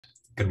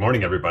Good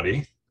morning,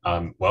 everybody.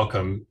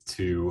 Welcome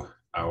to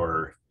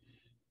our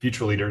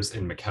Future Leaders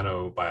in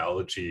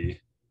Mechanobiology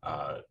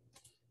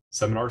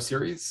seminar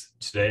series.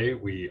 Today,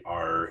 we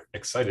are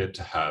excited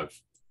to have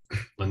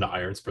Linda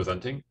Irons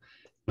presenting.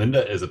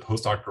 Linda is a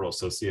postdoctoral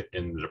associate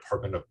in the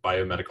Department of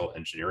Biomedical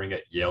Engineering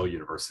at Yale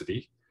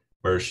University,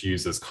 where she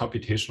uses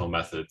computational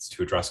methods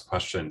to address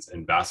questions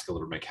in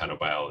vascular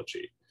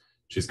mechanobiology.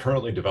 She's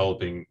currently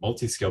developing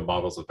multi-scale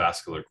models of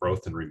vascular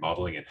growth and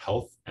remodeling in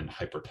health and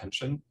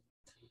hypertension.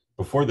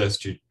 Before this,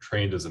 she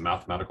trained as a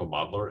mathematical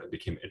modeler and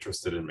became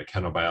interested in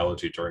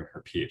mechanobiology during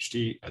her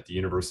PhD at the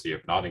University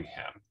of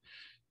Nottingham,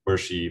 where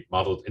she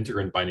modeled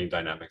integrin binding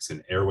dynamics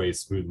in airway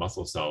smooth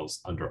muscle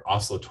cells under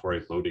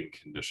oscillatory loading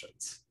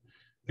conditions.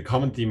 The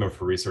common theme of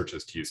her research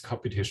is to use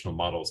computational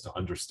models to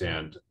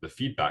understand the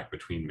feedback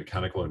between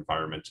mechanical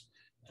environment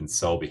and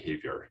cell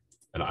behavior.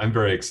 And I'm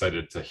very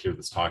excited to hear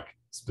this talk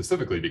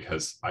specifically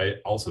because I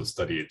also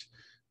studied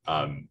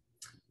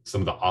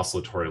some of the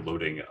oscillatory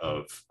loading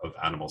of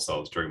animal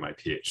cells during my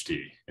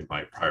PhD in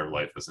my prior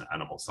life as an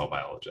animal cell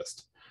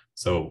biologist.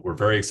 So we're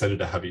very excited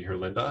to have you here,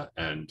 Linda,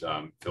 and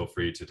feel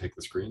free to take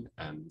the screen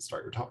and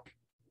start your talk.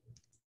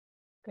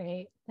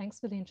 Great, thanks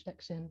for the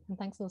introduction. And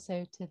thanks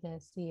also to the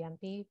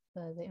CMB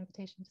for the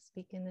invitation to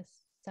speak in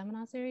this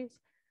seminar series.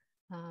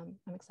 I'm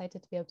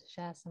excited to be able to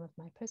share some of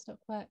my postdoc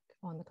work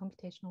on the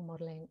computational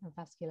modeling of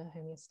vascular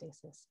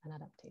homeostasis and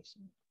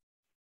adaptation.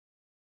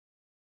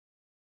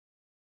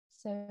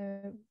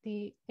 So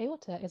the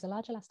aorta is a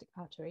large elastic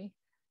artery,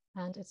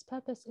 and its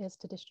purpose is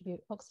to distribute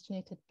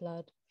oxygenated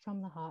blood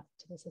from the heart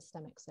to the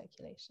systemic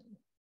circulation.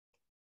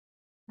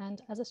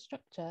 And as a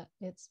structure,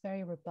 it's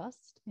very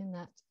robust in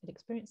that it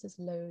experiences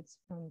loads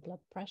from blood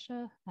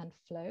pressure and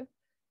flow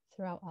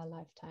throughout our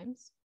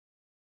lifetimes.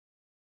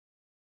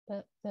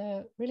 But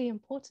the really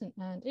important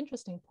and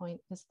interesting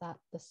point is that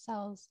the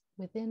cells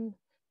within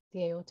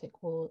the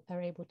aortic wall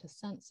are able to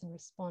sense and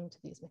respond to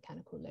these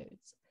mechanical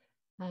loads.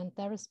 And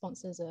their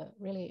responses are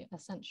really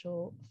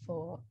essential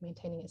for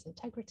maintaining its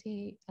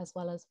integrity, as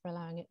well as for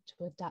allowing it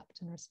to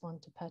adapt and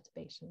respond to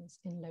perturbations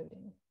in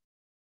loading.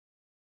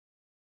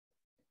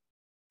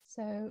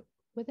 So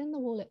within the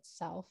wall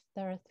itself,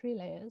 there are 3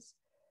 layers.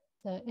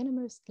 The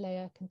innermost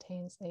layer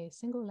contains a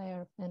single layer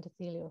of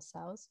endothelial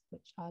cells,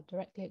 which are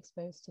directly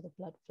exposed to the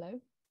blood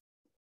flow.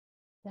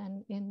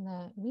 Then in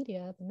the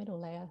media, the middle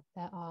layer,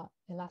 there are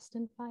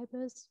elastin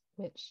fibers,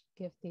 which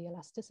give the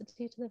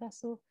elasticity to the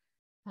vessel,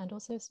 and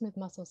also smooth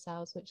muscle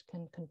cells, which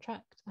can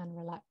contract and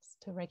relax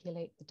to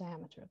regulate the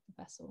diameter of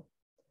the vessel.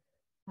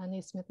 And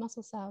these smooth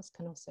muscle cells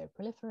can also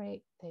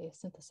proliferate, they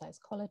synthesize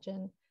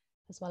collagen,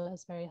 as well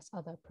as various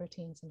other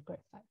proteins and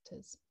growth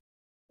factors.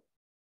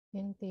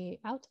 In the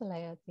outer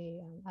layer,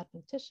 the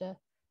adventitia,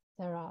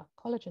 there are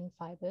collagen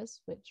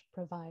fibers, which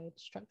provide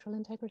structural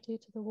integrity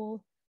to the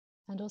wall,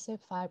 and also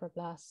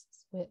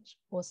fibroblasts, which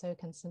also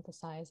can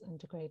synthesize and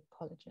degrade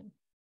collagen.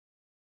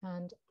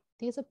 And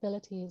these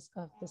abilities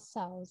of the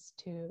cells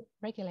to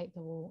regulate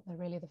the wall are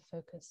really the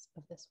focus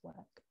of this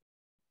work.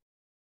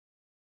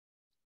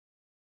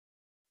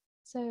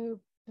 So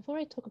before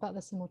I talk about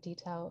this in more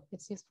detail,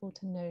 it's useful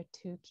to know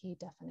 2 key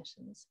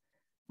definitions.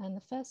 And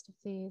the first of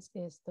these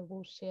is the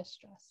wall shear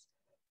stress.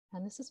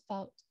 And this is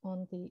felt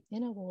on the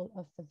inner wall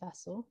of the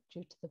vessel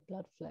due to the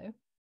blood flow.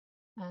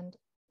 And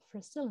for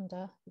a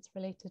cylinder, it's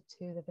related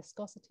to the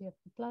viscosity of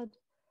the blood,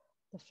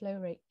 the flow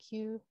rate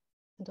Q,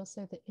 and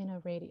also the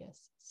inner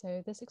radius.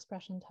 So this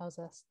expression tells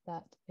us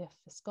that if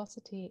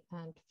viscosity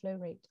and flow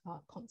rate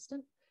are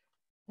constant,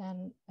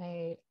 then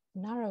a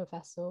narrow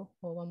vessel,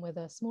 or one with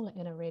a smaller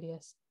inner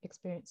radius,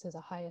 experiences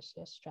a higher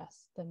shear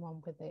stress than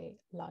one with a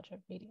larger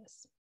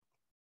radius.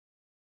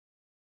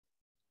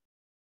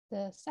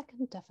 The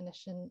second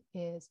definition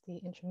is the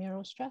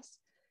intramural stress.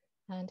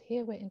 And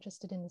here we're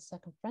interested in the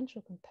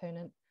circumferential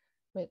component,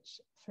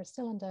 which for a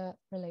cylinder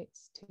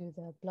relates to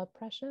the blood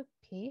pressure,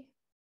 P,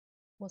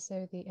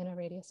 also the inner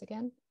radius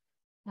again,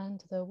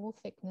 and the wall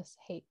thickness,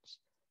 H.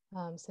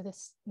 So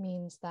this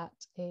means that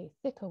a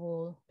thicker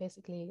wall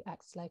basically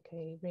acts like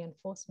a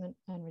reinforcement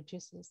and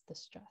reduces the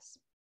stress.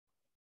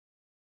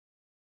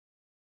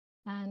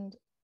 And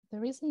the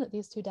reason that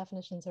these 2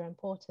 definitions are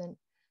important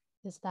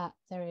is that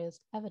there is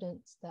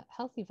evidence that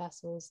healthy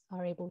vessels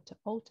are able to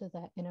alter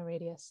their inner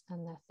radius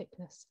and their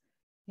thickness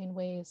in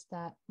ways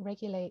that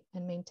regulate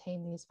and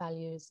maintain these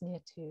values near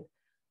to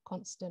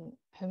constant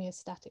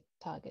homeostatic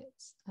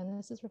targets. And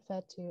this is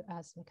referred to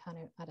as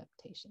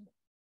mechanoadaptation.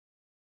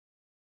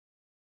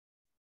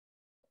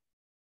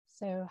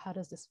 So how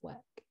does this work?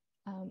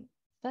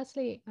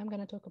 Firstly, I'm going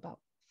to talk about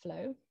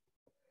flow.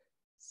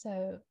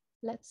 So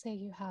let's say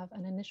you have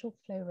an initial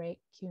flow rate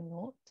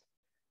Q0,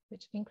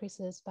 which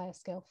increases by a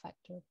scale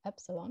factor of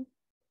epsilon.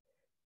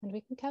 And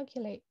we can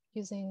calculate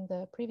using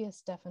the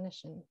previous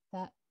definition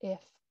that if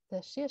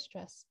the shear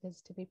stress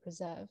is to be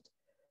preserved,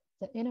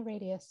 the inner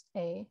radius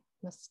A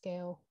must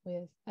scale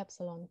with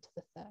epsilon to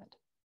the 3rd.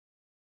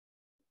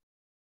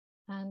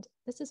 And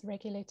this is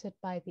regulated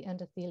by the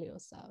endothelial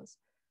cells.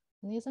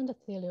 And these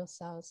endothelial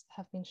cells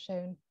have been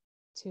shown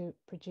to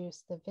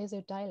produce the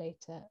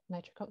vasodilator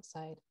nitric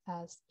oxide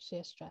as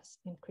shear stress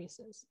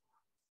increases.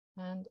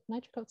 And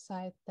nitric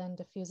oxide then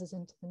diffuses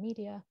into the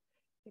media.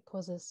 It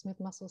causes smooth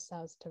muscle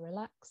cells to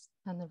relax,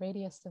 and the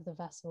radius of the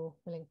vessel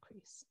will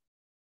increase.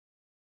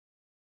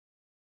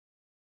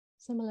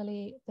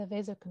 Similarly, the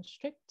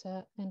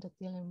vasoconstrictor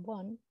endothelium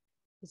 1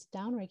 is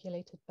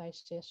downregulated by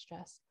shear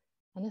stress,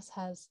 and this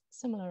has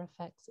similar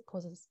effects. It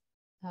causes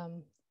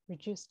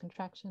reduced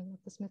contraction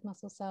of the smooth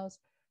muscle cells.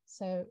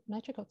 So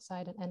nitric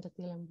oxide and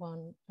endothelium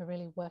 1 are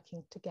really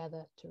working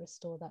together to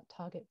restore that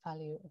target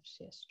value of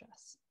shear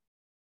stress.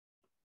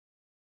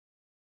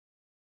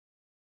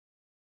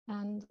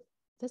 And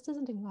this is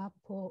an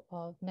example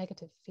of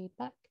negative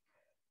feedback,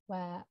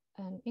 where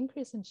an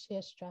increase in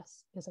shear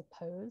stress is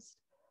opposed,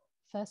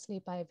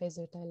 firstly by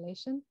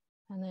vasodilation,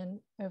 and then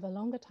over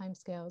longer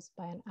timescales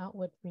by an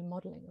outward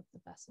remodeling of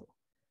the vessel.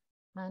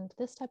 And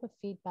this type of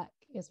feedback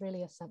is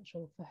really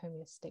essential for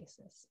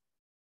homeostasis.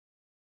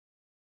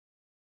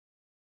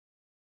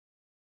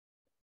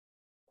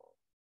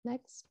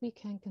 Next, we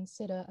can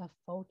consider a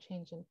fold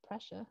change in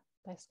pressure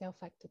by scale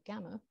factor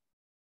gamma.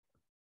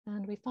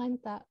 And we find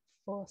that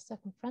for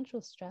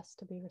circumferential stress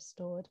to be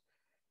restored,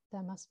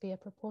 there must be a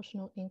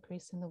proportional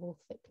increase in the wall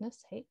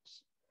thickness,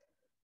 H.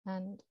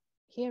 And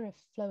here, if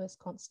flow is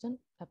constant,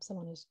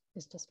 epsilon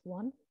is just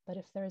 1. But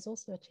if there is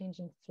also a change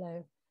in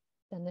flow,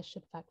 then this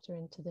should factor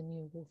into the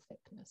new wall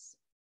thickness.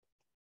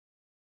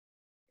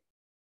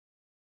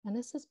 And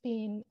this has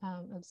been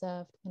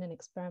observed in an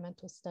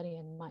experimental study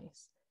in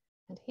mice.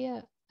 And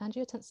here,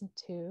 angiotensin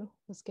II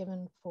was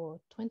given for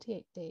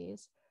 28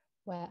 days,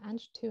 where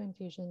Ang2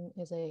 infusion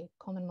is a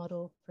common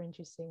model for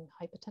inducing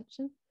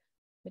hypertension,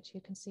 which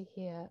you can see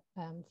here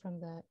from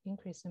the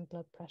increase in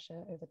blood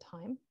pressure over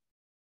time.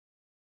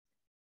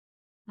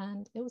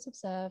 And it was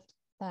observed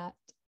that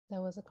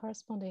there was a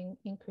corresponding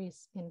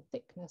increase in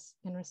thickness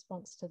in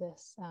response to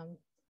this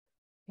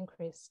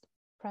increased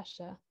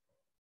pressure,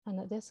 and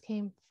that this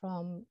came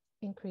from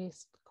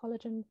increased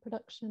collagen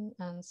production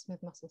and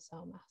smooth muscle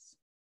cell mass.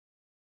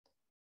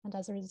 And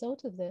as a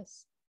result of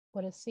this,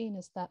 what is seen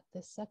is that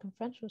this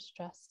circumferential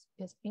stress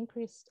is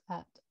increased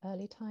at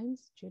early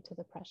times due to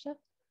the pressure,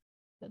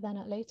 but then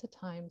at later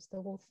times, the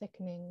wall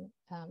thickening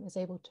is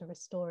able to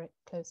restore it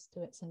close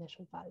to its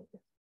initial value.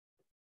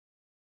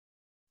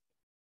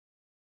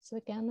 So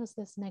again, there's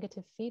this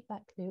negative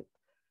feedback loop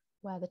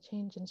where the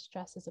change in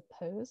stress is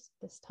opposed,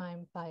 this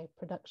time by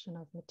production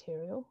of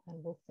material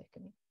and wall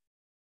thickening.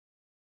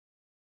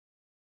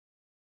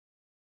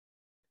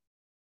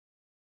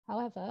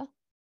 However,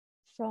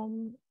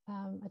 from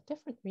a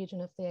different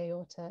region of the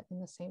aorta in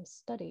the same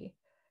study,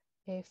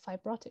 a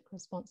fibrotic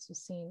response was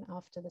seen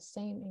after the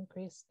same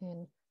increase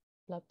in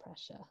blood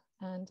pressure.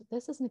 And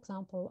this is an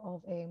example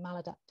of a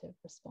maladaptive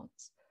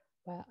response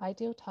where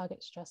ideal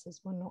target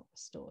stresses were not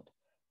restored.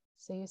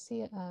 So you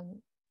see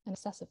an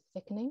excessive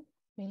thickening,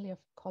 mainly of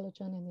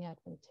collagen in the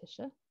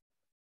adventitia,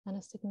 and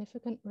a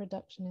significant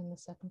reduction in the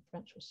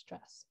circumferential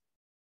stress.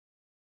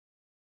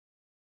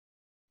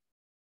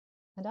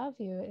 And our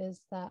view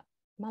is that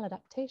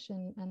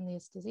maladaptation and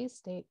these disease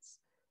states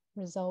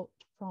result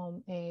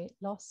from a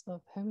loss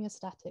of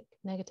homeostatic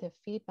negative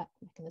feedback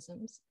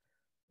mechanisms,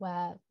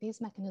 where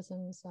these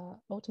mechanisms are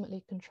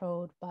ultimately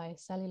controlled by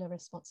cellular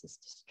responses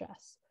to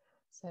stress.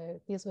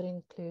 So these would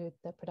include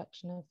the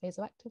production of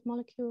vasoactive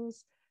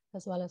molecules,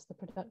 as well as the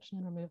production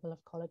and removal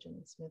of collagen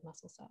in smooth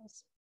muscle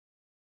cells.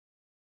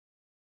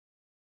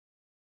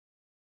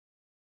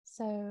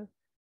 So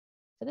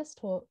for this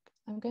talk,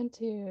 I'm going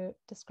to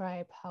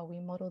describe how we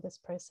model this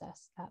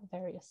process at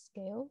various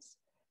scales.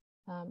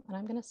 And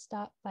I'm going to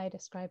start by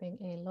describing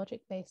a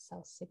logic-based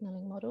cell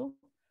signaling model,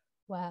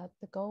 where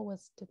the goal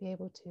was to be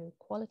able to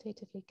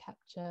qualitatively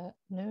capture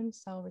known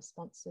cell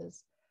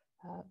responses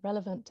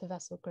relevant to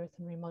vessel growth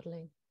and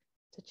remodeling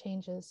to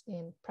changes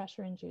in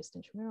pressure-induced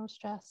intramural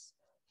stress,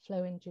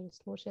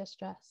 flow-induced wall shear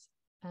stress,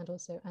 and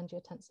also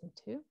angiotensin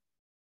II.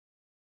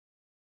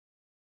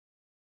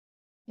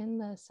 In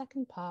the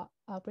second part,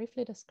 I'll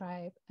briefly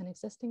describe an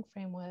existing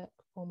framework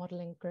for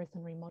modeling growth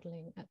and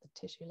remodeling at the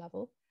tissue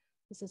level.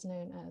 This is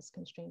known as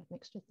constrained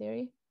mixture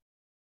theory.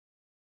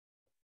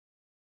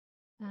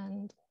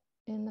 And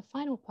in the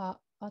final part,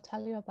 I'll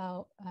tell you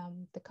about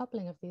the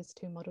coupling of these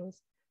two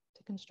models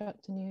to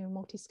construct a new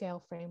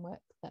multiscale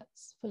framework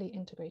that's fully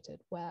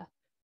integrated, where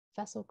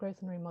vessel growth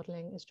and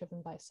remodeling is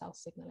driven by cell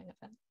signaling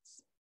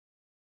events.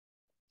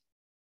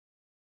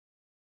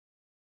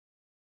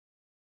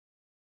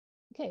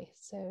 Okay,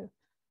 so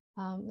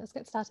let's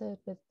get started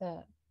with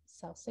the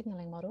cell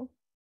signaling model.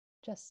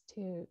 Just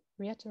to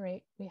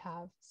reiterate, we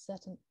have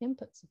certain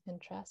inputs of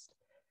interest.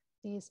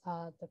 These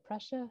are the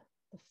pressure,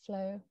 the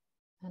flow,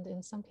 and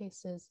in some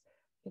cases,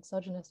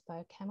 exogenous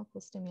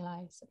biochemical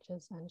stimuli such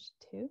as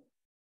Ang2.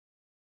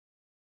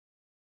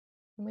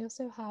 And we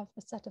also have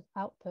a set of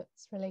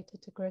outputs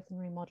related to growth and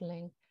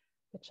remodeling,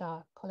 which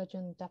are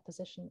collagen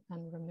deposition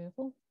and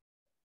removal,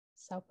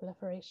 cell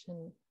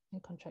proliferation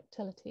and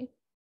contractility.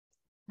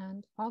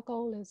 And our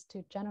goal is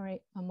to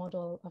generate a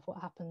model of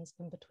what happens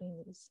in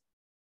between these.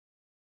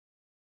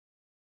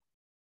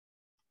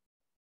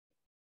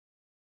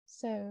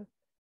 So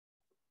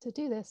to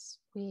do this,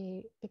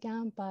 we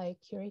began by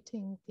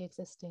curating the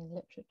existing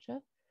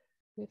literature.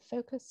 We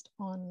focused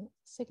on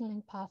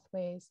signaling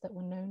pathways that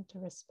were known to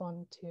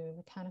respond to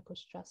mechanical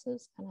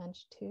stresses and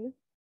Ang2,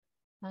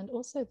 and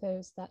also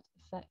those that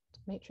affect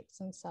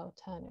matrix and cell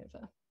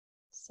turnover.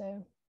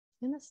 So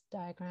in this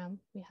diagram,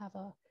 we have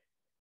our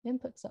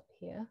inputs up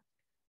here,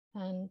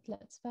 and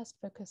let's first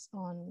focus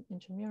on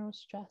intramural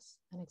stress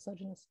and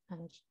exogenous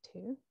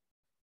Ang2.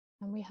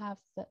 And we have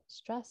that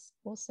stress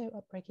also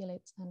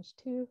upregulates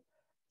Ang2,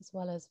 as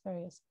well as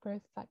various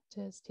growth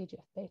factors,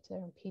 TGF-beta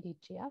and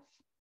PDGF.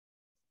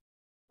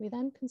 We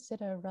then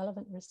consider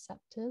relevant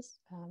receptors,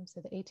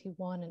 so the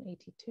AT1 and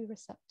AT2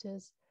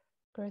 receptors,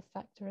 growth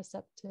factor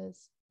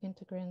receptors,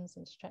 integrins,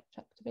 and stretch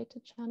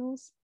activated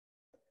channels.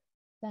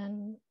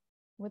 Then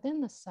within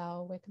the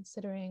cell, we're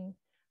considering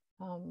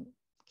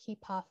key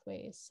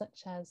pathways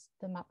such as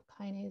the MAP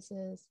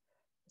kinases,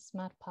 the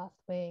SMAD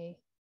pathway,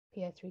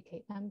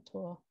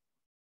 PI3K-mTOR,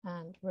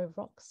 and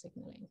ROV-ROX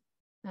signaling.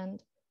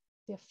 And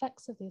the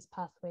effects of these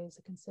pathways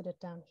are considered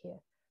down here,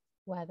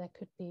 where there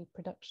could be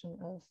production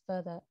of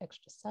further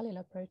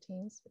extracellular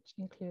proteins, which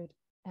include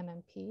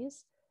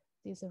MMPs.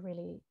 These are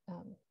really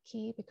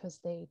key because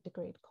they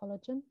degrade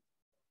collagen.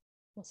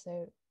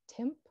 Also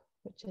TIMP,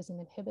 which is an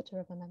inhibitor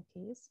of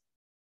MMPs.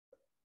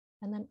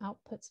 And then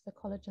outputs for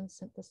collagen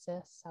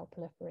synthesis, cell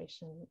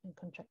proliferation, and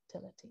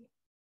contractility.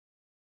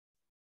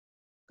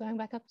 Going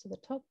back up to the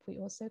top, we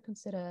also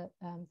consider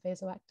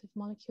vasoactive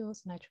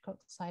molecules, nitric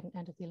oxide and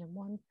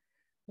endothelin-1,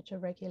 which are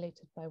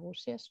regulated by wall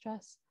shear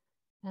stress,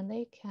 and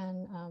they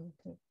can kind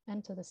of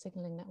enter the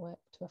signaling network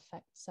to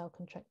affect cell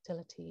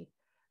contractility,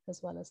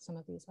 as well as some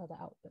of these other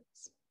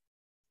outputs.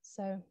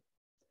 So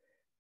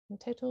in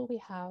total, we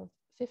have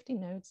 50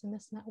 nodes in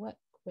this network,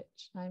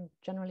 which I'm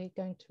generally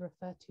going to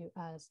refer to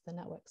as the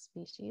network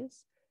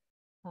species,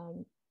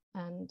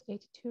 and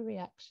 82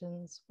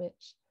 reactions,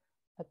 which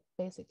are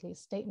basically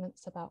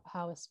statements about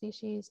how a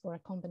species or a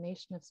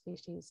combination of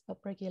species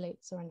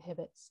upregulates or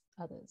inhibits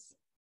others.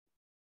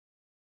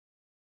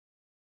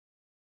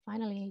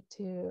 Finally,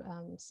 to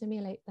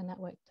simulate the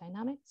network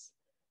dynamics,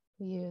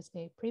 we use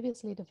a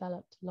previously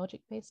developed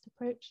logic-based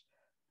approach,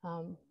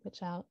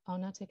 which I'll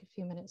now take a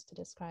few minutes to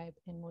describe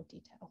in more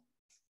detail.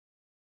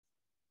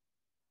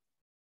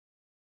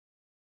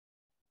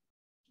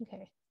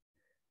 Okay,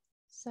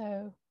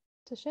 so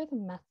to show the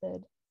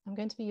method, I'm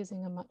going to be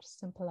using a much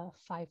simpler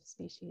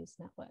 5-species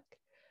network.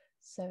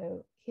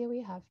 So here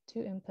we have 2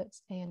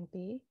 inputs A and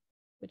B,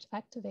 which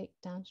activate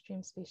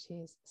downstream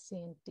species C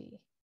and D.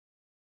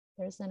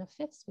 There is then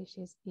a 5th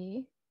species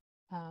E,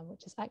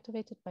 which is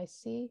activated by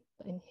C,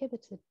 but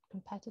inhibited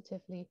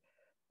competitively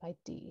by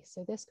D.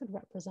 So this could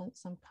represent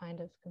some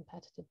kind of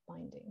competitive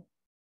binding.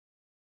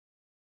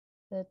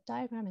 The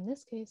diagram in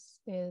this case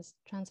is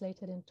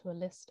translated into a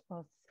list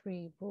of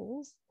 3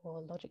 rules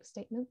or logic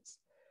statements,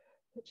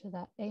 which are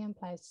that A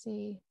implies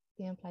C,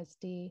 B implies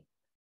D,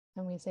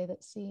 and we say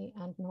that C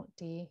and not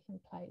D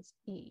implies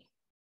E.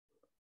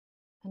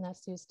 And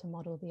that's used to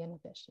model the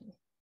inhibition.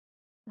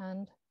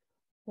 And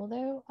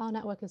although our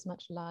network is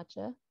much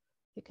larger,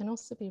 it can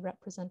also be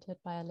represented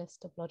by a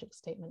list of logic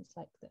statements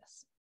like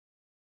this.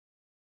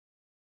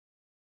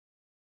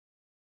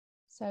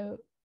 So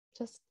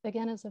just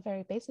again, as a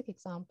very basic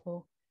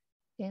example,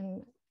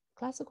 in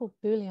classical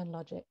Boolean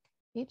logic,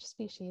 each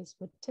species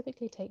would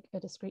typically take a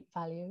discrete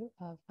value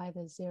of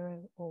either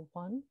 0 or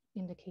 1,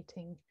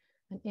 indicating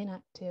an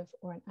inactive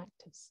or an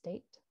active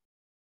state.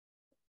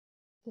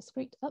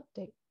 Discrete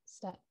update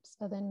steps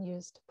are then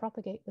used to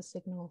propagate the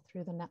signal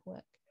through the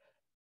network.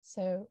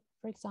 So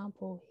for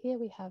example, here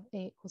we have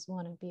A equals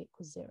 1 and B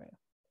equals 0.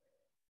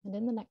 And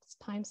in the next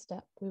time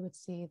step, we would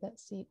see that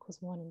C equals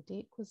 1 and D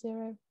equals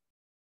 0.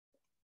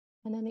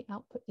 And then the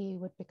output E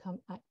would become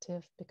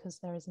active because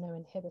there is no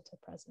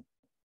inhibitor present.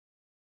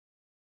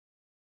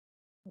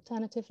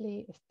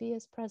 Alternatively, if B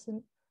is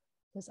present,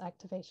 there's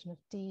activation of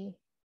D,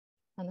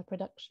 and the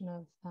production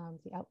of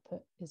the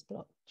output is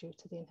blocked due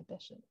to the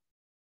inhibition.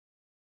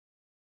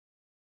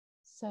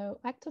 So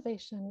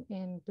activation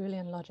in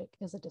Boolean logic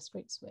is a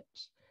discrete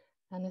switch,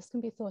 and this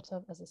can be thought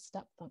of as a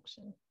step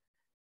function.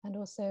 And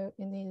also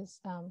in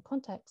these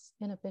contexts,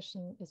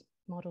 inhibition is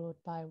modeled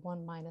by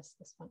 1 minus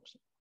this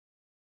function.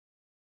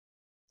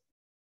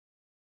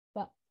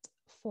 But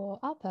for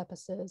our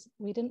purposes,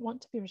 we didn't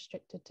want to be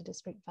restricted to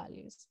discrete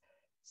values.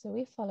 So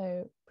we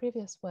follow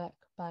previous work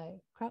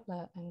by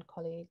Krautler and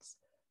colleagues,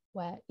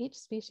 where each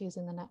species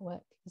in the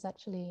network is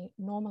actually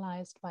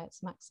normalized by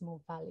its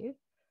maximal value.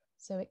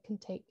 So it can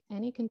take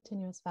any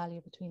continuous value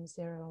between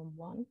 0 and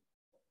 1.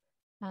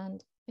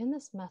 And in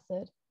this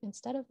method,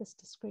 instead of this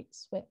discrete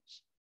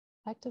switch,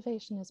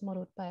 activation is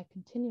modeled by a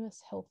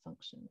continuous Hill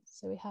function.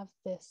 So we have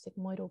this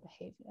sigmoidal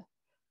behavior.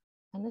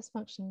 And this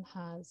function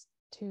has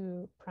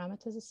 2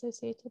 parameters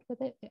associated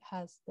with it. It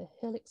has the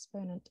Hill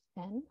exponent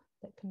n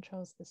that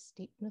controls the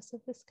steepness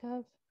of this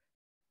curve,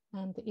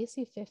 and the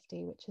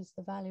EC50, which is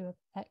the value of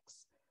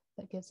x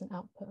that gives an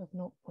output of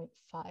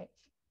 0.5.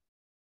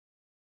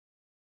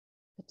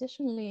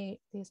 Additionally,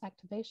 these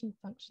activation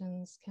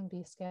functions can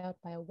be scaled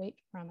by a weight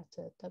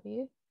parameter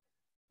W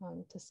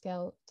to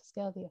scale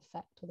the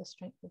effect or the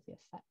strength of the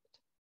effect.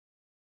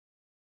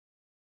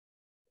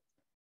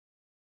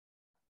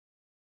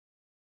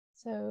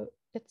 So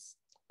it's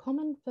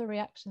common for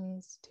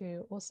reactions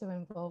to also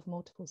involve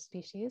multiple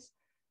species,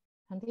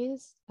 and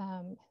these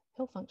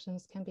Hill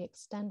functions can be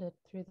extended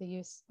through the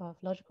use of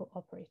logical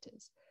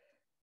operators.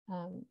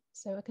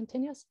 So a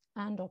continuous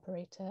AND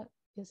operator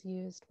is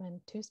used when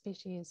two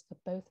species are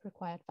both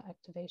required for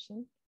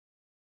activation.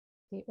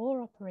 The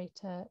OR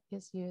operator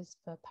is used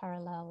for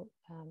parallel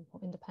or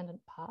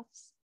independent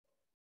paths,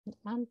 and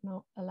AND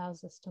NOT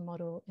allows us to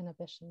model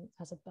inhibition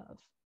as above.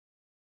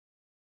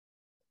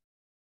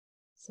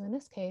 So in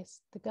this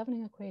case, the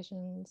governing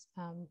equations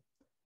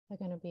are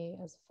going to be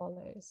as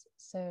follows.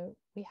 So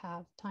we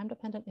have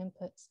time-dependent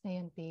inputs A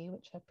and B,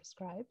 which are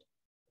prescribed.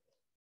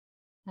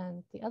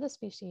 And the other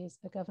species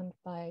are governed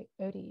by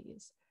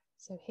ODEs.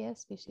 So here,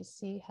 species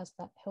C has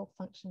that Hill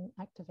function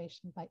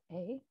activation by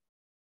A.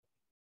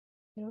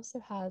 It also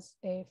has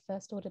a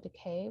first-order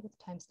decay with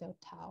timescale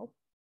tau.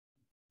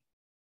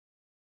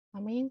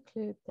 And we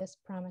include this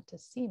parameter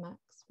Cmax,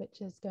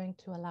 which is going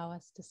to allow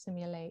us to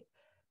simulate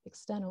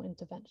external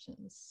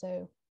interventions.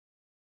 So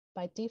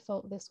by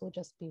default, this will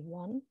just be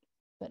 1.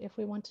 But if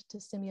we wanted to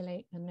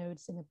simulate a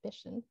node's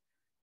inhibition,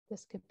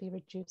 this could be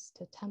reduced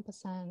to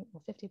 10%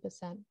 or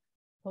 50%,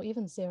 or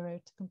even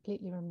 0 to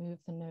completely remove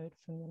the node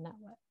from the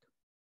network.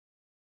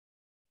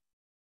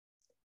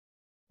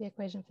 The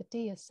equation for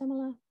D is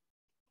similar.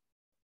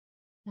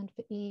 And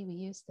for E, we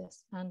use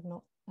this AND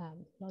NOT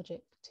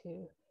logic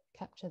to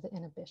capture the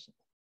inhibition.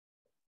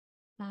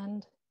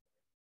 And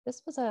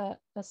this was a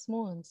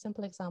small and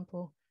simple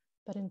example,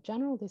 but in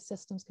general, these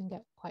systems can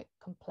get quite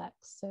complex.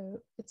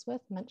 So it's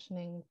worth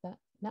mentioning that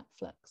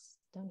Netflix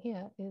down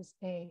here is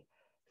a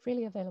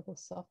freely available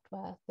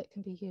software that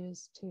can be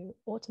used to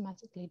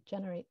automatically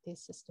generate these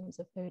systems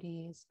of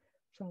ODEs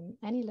from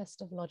any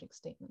list of logic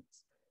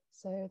statements.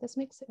 So this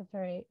makes it a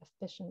very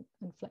efficient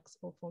and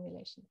flexible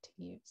formulation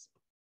to use.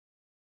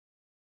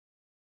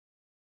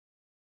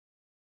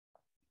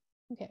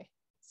 Okay,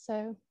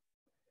 so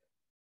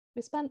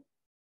we spent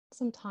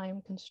some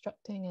time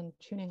constructing and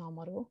tuning our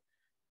model,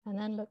 and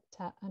then looked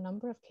at a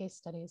number of case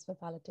studies for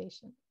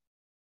validation.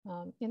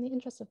 In the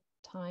interest of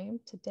time,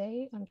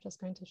 today I'm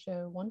just going to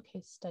show one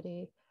case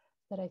study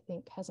that I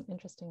think has an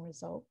interesting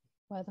result,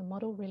 where the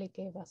model really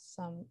gave us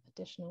some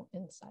additional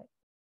insight.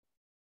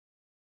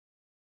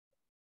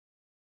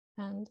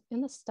 And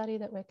in the study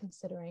that we're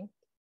considering,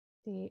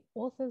 the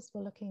authors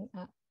were looking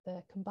at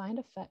the combined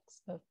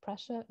effects of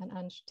pressure and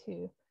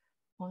Ang2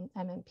 on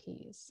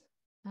MMPs.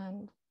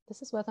 And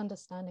this is worth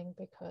understanding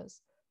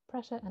because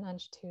pressure and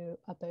Ang2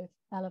 are both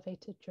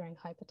elevated during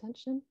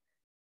hypertension,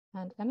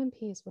 and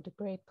MMPs will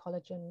degrade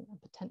collagen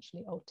and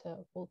potentially alter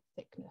wall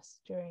thickness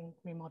during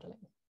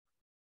remodeling.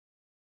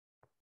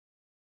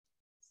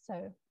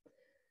 So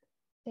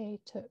they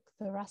took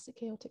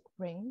thoracic aortic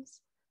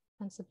rings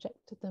and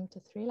subjected them to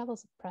 3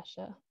 levels of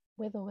pressure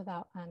with or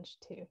without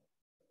Ang2.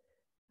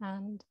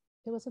 And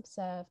it was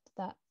observed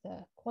that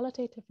the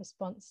qualitative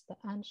response that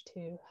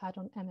Ang2 had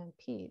on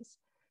MMPs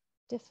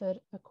differed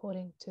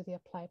according to the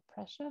applied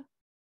pressure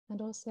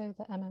and also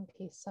the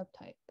MMP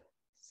subtype.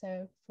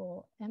 So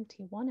for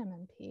MT1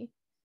 MMP,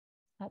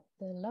 at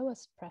the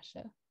lowest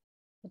pressure,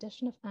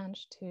 addition of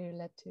Ang2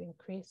 led to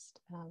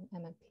increased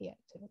MMP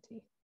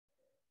activity,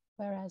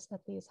 whereas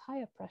at these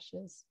higher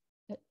pressures,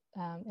 it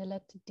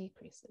led to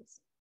decreases.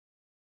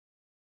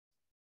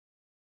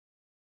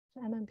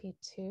 For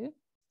MMP2,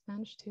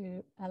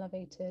 Ang2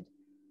 elevated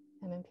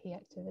MMP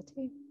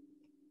activity,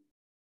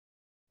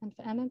 and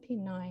for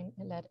MMP9,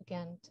 it led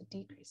again to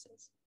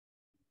decreases.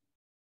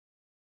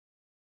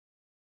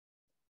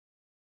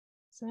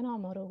 So in our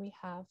model, we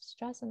have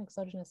stress and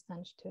exogenous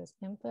Ang2 as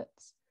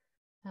inputs,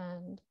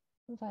 and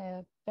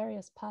via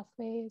various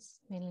pathways,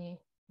 mainly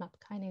MAP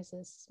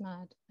kinases,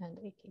 SMAD, and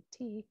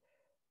AKT,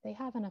 they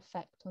have an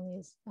effect on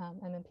these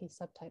MMP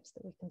subtypes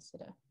that we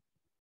consider.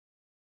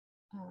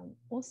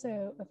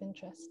 Also of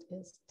interest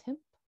is TIMP,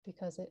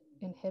 because it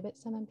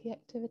inhibits MMP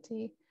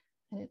activity,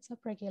 and it's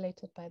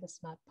upregulated by the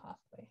SMAD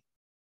pathway.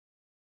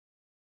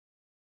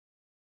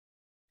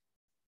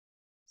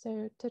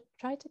 So to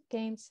try to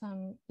gain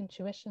some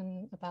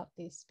intuition about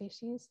these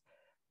species,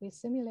 we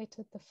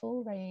simulated the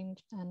full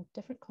range and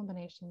different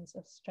combinations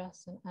of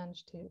stress and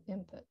Ang2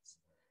 inputs.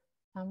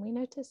 And we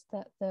noticed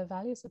that the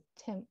values of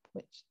TIMP,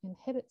 which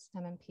inhibits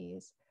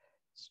MMPs,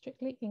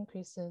 strictly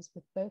increases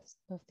with both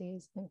of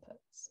these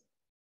inputs.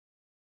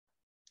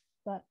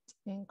 But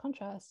in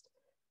contrast,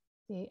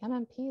 the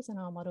MMPs in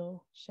our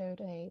model showed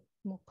a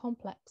more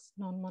complex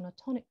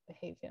non-monotonic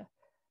behavior,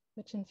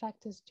 which in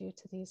fact is due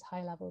to these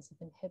high levels of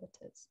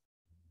inhibitors.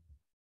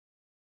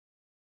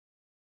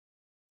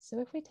 So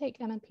if we take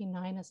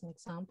MMP9 as an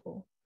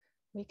example,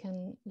 we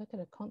can look at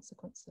a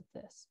consequence of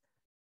this.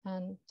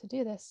 And to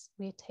do this,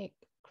 we take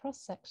cross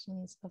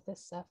sections of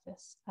this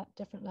surface at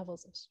different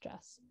levels of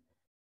stress.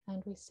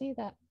 And we see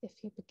that if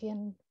you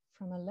begin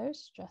from a low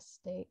stress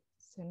state,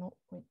 so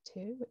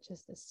 0.2, which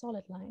is this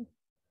solid line,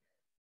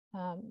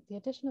 the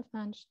addition of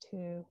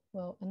Ang2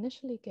 will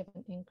initially give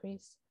an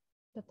increase,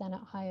 but then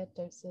at higher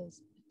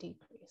doses, a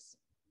decrease.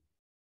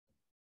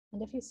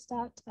 And if you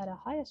start at a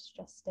higher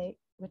stress state,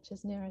 which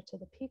is nearer to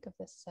the peak of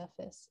this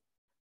surface,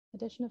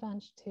 addition of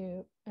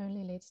Ang2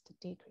 only leads to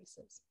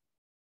decreases.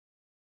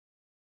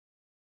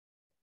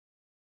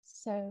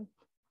 So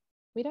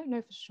we don't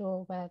know for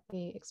sure where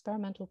the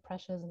experimental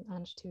pressures and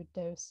Ang2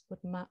 dose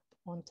would map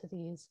onto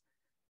these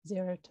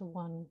 0 to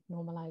 1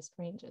 normalized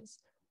ranges.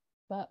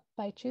 But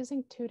by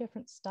choosing two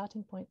different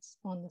starting points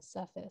on the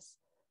surface,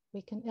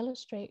 we can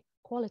illustrate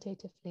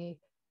qualitatively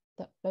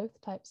that both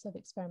types of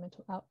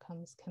experimental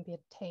outcomes can be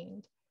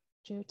obtained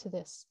due to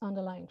this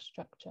underlying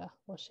structure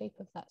or shape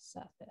of that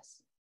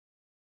surface.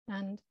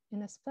 And in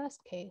this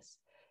first case,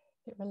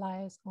 it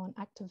relies on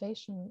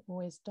activation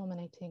always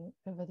dominating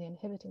over the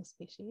inhibiting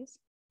species.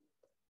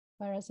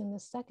 Whereas in the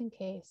second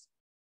case,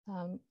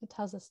 it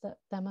tells us that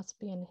there must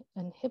be an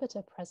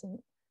inhibitor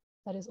present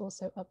that is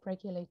also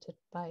upregulated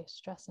by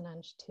stress and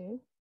Ang2,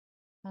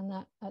 and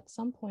that at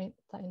some point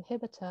that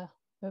inhibitor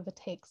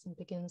overtakes and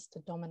begins to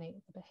dominate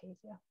the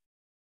behavior.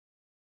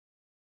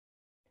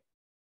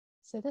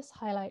 So this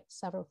highlights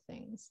several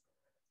things.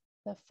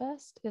 The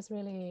first is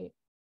really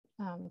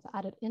the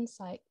added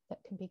insight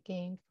that can be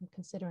gained from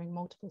considering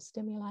multiple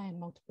stimuli and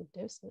multiple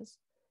doses.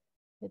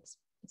 It's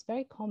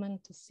very common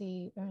to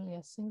see only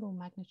a single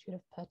magnitude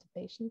of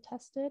perturbation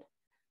tested,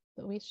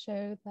 but we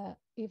show that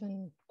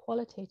even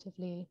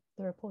qualitatively,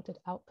 the reported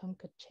outcome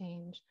could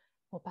change,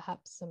 or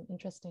perhaps some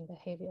interesting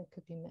behavior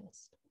could be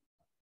missed.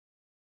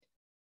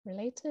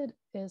 Related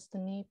is the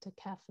need to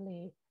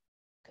carefully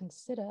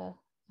consider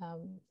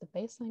the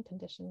baseline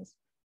conditions,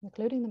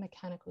 including the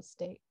mechanical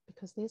state,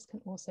 because these can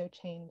also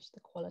change the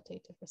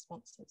qualitative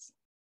responses.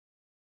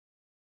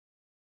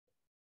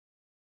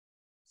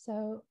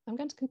 So I'm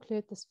going to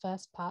conclude this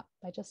first part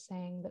by just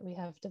saying that we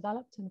have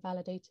developed and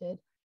validated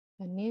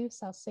a new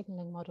cell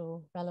signaling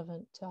model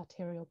relevant to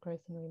arterial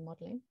growth and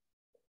remodeling.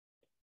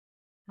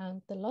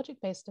 And the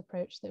logic-based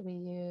approach that we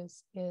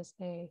use is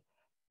a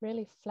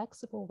really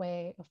flexible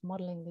way of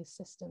modeling these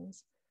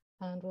systems,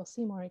 and we'll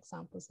see more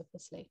examples of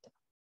this later.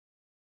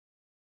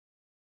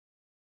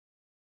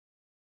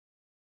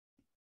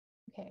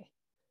 Okay,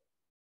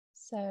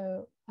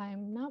 so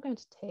I'm now going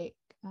to take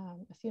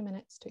a few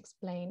minutes to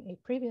explain a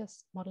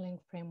previous modeling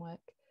framework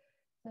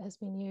that has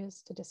been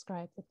used to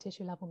describe the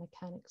tissue level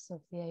mechanics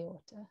of the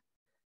aorta.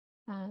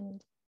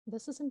 And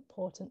this is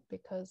important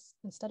because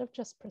instead of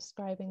just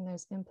prescribing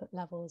those input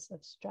levels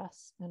of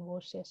stress and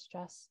wall shear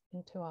stress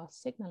into our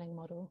signaling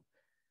model,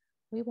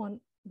 we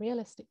want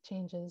realistic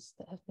changes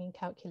that have been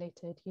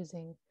calculated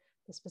using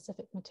the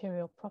specific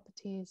material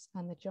properties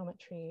and the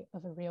geometry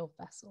of a real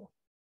vessel.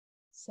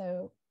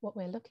 So what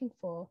we're looking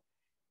for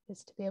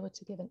is to be able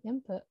to give an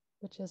input,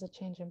 which is a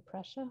change in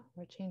pressure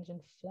or a change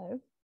in flow,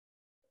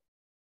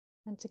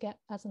 and to get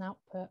as an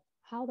output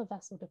how the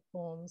vessel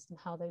deforms and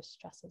how those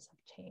stresses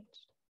have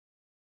changed.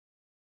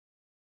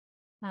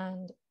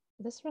 And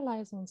this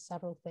relies on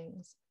several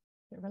things.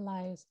 It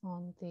relies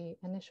on the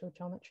initial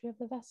geometry of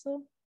the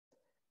vessel,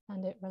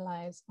 and it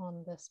relies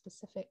on the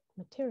specific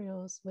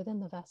materials within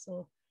the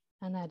vessel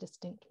and their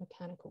distinct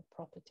mechanical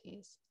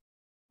properties.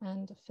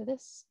 And for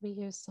this, we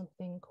use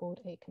something called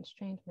a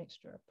constrained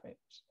mixture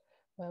approach,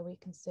 where we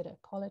consider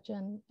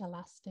collagen,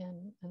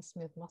 elastin, and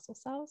smooth muscle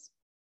cells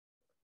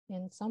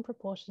in some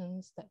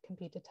proportions that can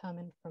be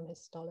determined from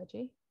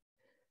histology.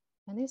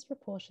 And these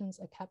proportions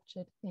are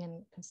captured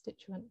in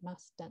constituent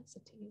mass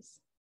densities.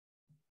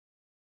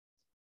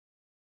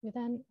 We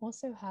then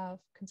also have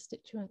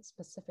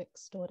constituent-specific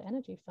stored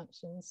energy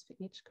functions for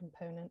each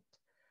component,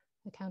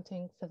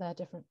 accounting for their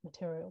different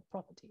material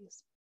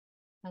properties.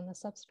 And the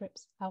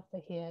subscripts alpha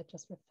here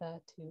just refer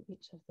to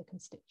each of the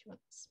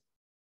constituents.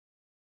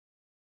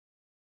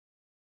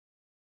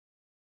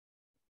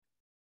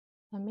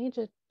 A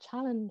major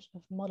challenge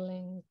of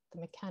modeling the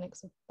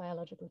mechanics of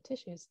biological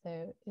tissues,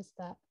 though, is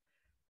that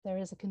there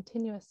is a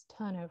continuous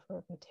turnover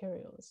of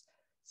materials.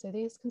 So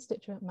these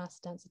constituent mass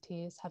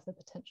densities have the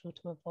potential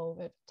to evolve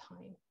over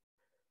time.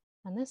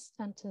 And this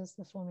enters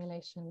the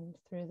formulation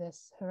through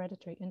this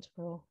hereditary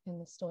integral in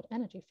the stored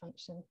energy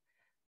function,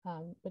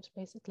 which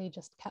basically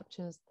just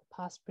captures the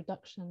past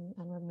production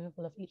and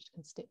removal of each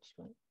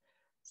constituent.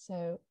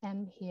 So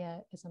M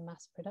here is a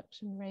mass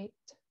production rate.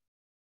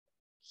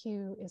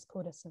 Q is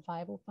called a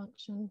survival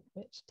function,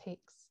 which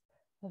takes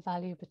a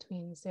value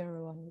between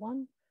 0 and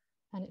 1,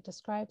 and it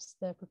describes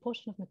the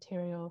proportion of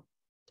material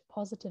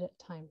deposited at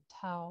time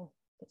tau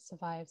that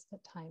survives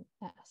at time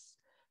s.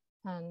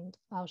 And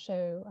I'll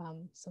show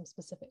some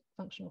specific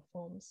functional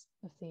forms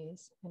of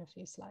these in a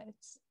few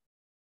slides.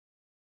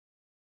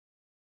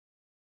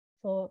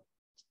 For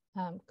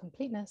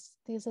completeness,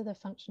 these are the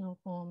functional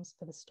forms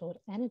for the stored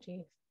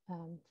energy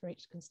for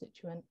each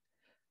constituent,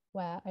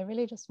 where I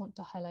really just want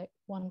to highlight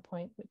one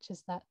point, which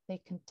is that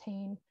they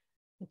contain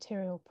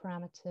material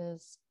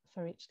parameters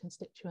for each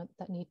constituent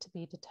that need to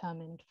be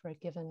determined for a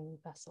given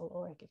vessel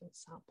or a given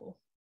sample.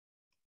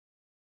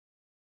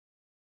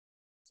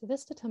 So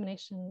this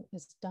determination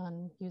is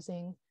done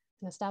using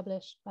an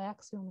established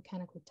biaxial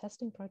mechanical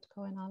testing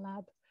protocol in our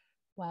lab,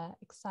 where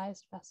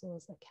excised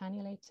vessels are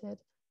cannulated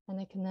and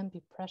they can then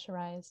be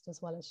pressurized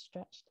as well as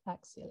stretched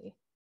axially.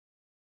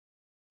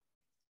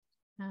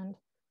 And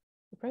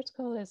the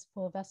protocol is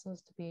for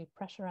vessels to be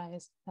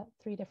pressurized at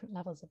 3 different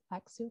levels of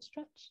axial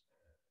stretch.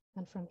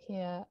 And from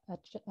here,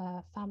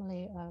 a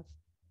family of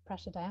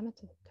pressure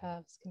diameter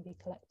curves can be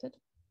collected.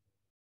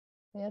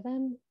 They are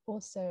then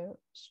also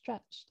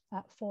stretched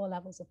at 4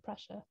 levels of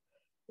pressure,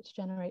 which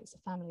generates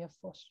a family of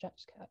 4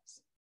 stretch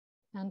curves.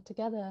 And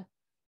together,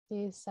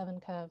 these 7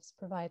 curves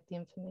provide the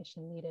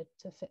information needed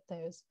to fit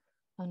those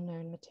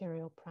unknown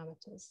material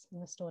parameters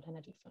in the stored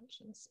energy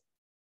functions.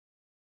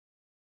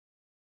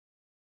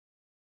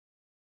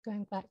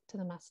 Going back to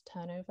the mass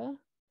turnover,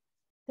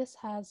 this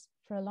has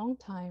for a long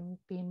time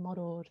been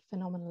modeled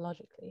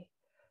phenomenologically,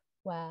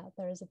 where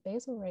there is a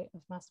basal rate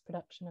of mass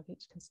production of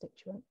each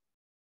constituent,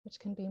 which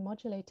can be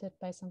modulated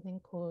by something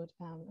called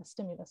a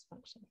stimulus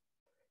function,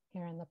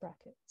 here in the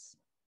brackets.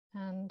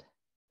 And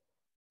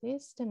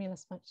these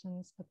stimulus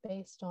functions are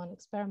based on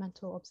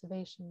experimental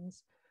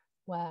observations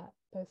where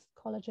both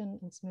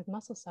collagen and smooth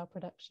muscle cell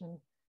production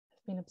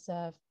have been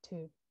observed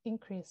to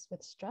increase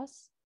with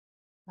stress,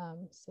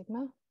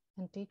 sigma,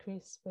 and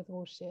decrease with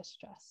wall shear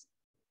stress.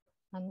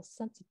 And the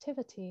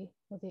sensitivity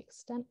or the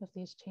extent of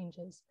these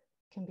changes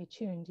can be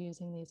tuned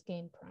using these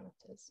gain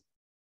parameters.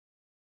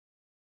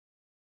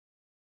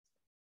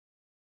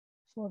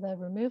 For the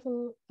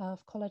removal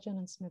of collagen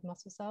and smooth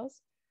muscle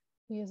cells,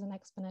 we use an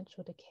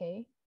exponential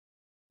decay.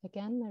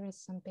 Again, there is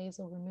some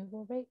basal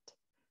removal rate,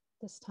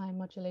 this time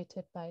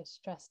modulated by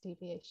stress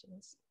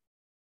deviations.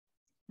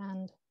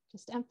 And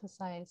just to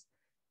emphasize,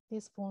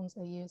 these forms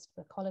are used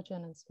for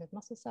collagen and smooth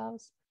muscle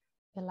cells.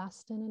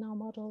 Elastin in our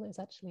model is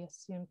actually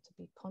assumed to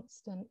be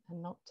constant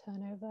and not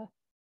turnover,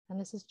 and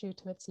this is due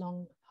to its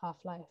long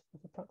half-life of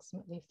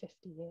approximately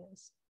 50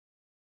 years,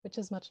 which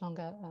is much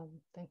longer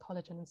than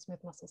collagen and smooth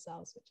muscle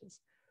cells, which is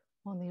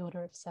on the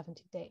order of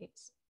 70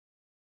 days.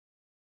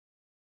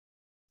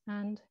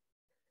 And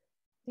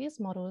these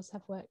models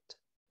have worked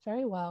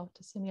very well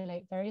to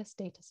simulate various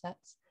data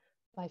sets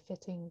by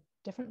fitting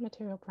different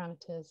material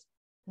parameters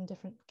and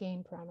different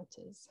gain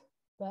parameters.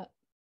 But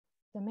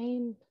the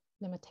main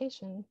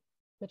limitation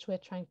which we're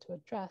trying to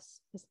address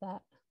is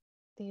that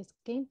these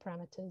gain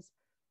parameters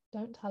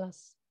don't tell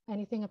us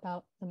anything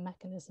about the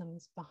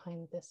mechanisms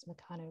behind this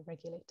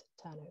mechanoregulated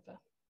turnover.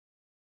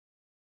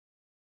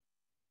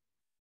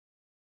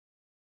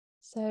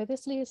 So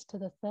this leads to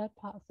the third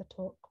part of the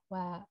talk,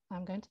 where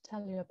I'm going to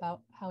tell you about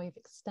how we've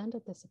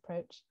extended this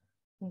approach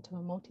into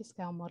a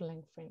multi-scale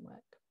modeling framework.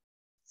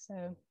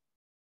 So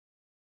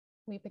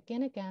we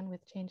begin again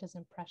with changes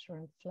in pressure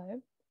and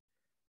flow.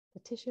 The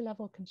tissue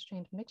level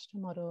constrained mixture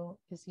model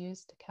is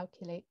used to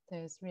calculate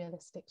those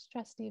realistic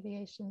stress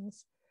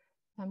deviations,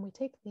 and we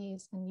take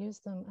these and use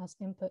them as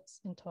inputs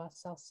into our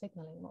cell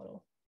signaling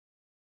model.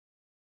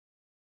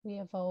 We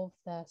evolve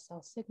the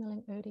cell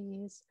signaling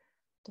ODEs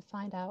to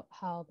find out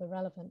how the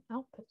relevant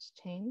outputs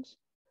change,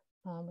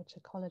 which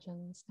are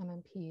collagens,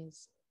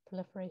 MMPs,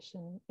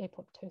 proliferation,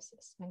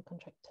 apoptosis, and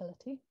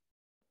contractility.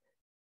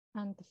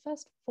 And the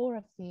first 4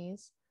 of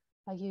these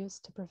are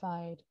used to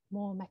provide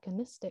more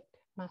mechanistic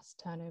mass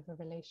turnover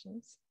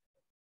relations.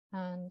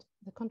 And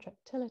the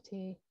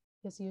contractility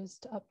is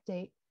used to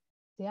update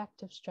the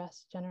active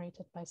stress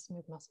generated by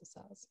smooth muscle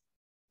cells.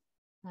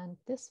 And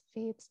this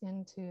feeds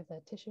into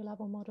the tissue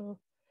level model.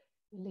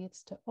 It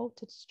leads to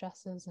altered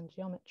stresses and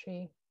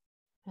geometry.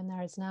 And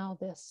there is now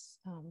this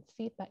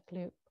feedback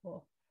loop,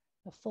 or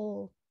a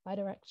full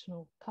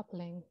bidirectional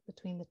coupling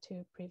between the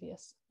 2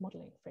 previous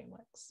modeling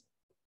frameworks.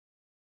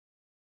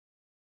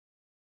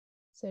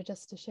 So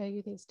just to show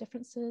you these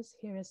differences,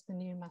 here is the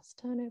new mass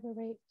turnover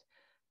rate,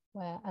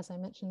 where, as I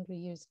mentioned, we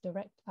use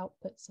direct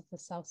outputs of the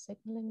cell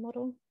signaling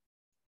model.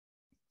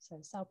 So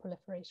cell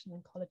proliferation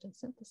and collagen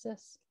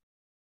synthesis.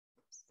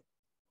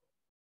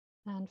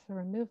 And for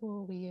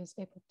removal, we use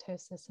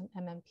apoptosis and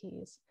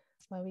MMPs,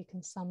 where we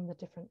can sum the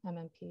different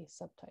MMP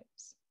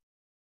subtypes.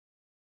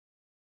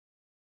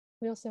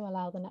 We also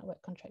allow the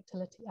network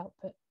contractility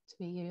output to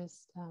be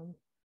used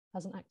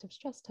as an active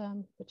stress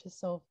term, which is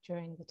solved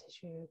during the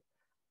tissue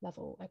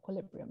level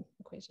equilibrium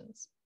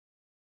equations.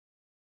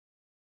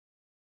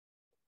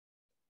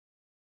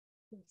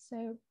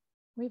 So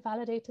we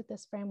validated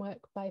this framework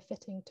by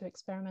fitting to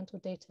experimental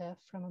data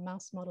from a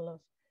mouse model of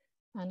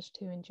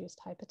Ang2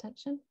 induced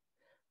hypertension.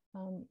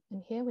 And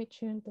here we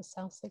tuned the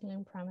cell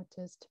signaling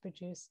parameters to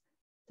produce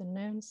the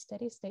known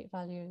steady state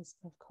values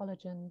of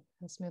collagen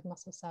and smooth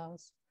muscle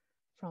cells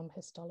from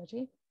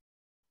histology.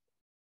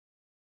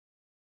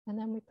 And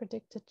then we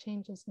predicted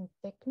changes in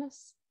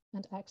thickness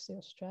and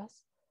axial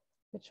stress,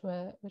 which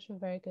were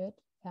very good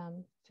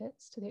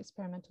fits to the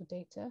experimental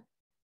data.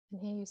 And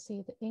here you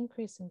see the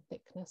increase in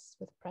thickness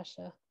with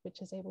pressure,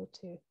 which is able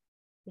to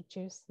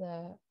reduce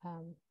the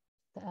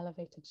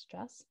elevated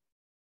stress.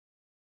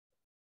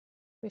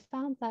 We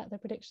found that the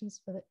predictions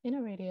for the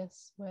inner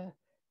radius were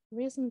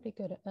reasonably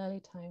good at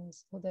early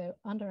times, although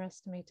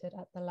underestimated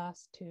at the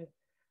last 2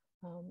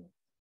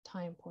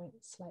 time point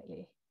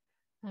slightly.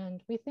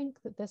 And we think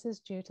that this is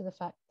due to the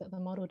fact that the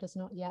model does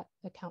not yet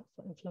account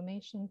for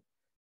inflammation,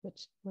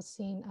 which was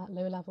seen at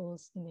low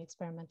levels in the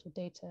experimental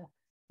data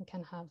and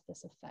can have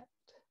this effect.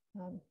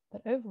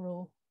 But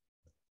overall,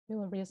 we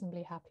were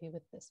reasonably happy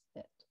with this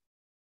fit.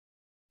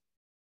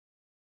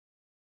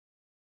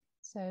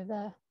 So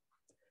the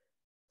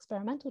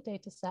experimental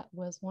data set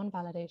was one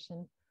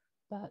validation,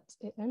 but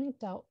it only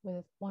dealt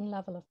with one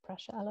level of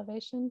pressure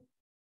elevation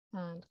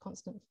and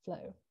constant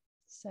flow.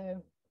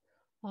 So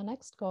our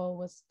next goal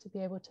was to be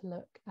able to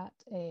look at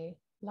a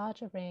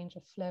larger range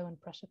of flow and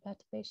pressure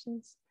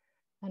perturbations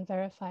and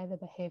verify the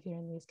behavior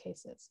in these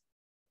cases.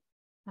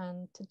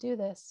 And to do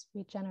this,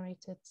 we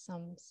generated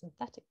some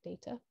synthetic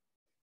data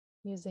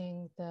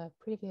using the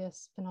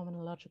previous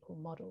phenomenological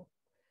model.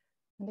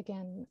 And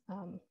again,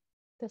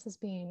 this has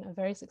been a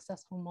very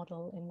successful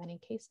model in many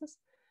cases.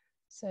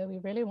 So we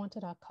really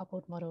wanted our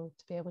coupled model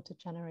to be able to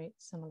generate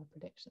similar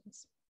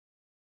predictions.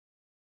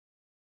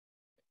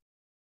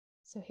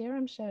 So here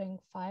I'm showing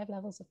 5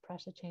 levels of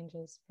pressure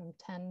changes from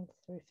 10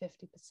 through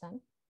 50%.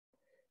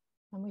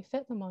 And we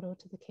fit the model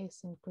to the case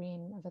in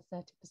green of a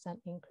 30%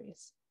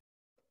 increase.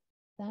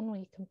 Then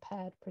we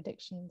compared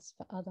predictions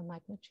for other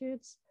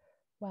magnitudes,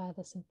 where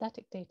the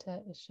synthetic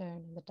data is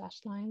shown in the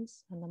dashed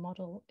lines and the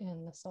model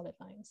in the solid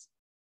lines.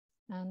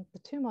 And the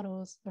two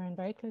models are in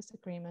very close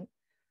agreement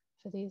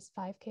for these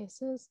 5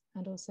 cases,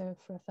 and also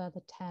for a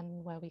further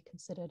 10 where we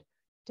considered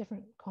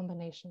different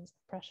combinations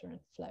of pressure and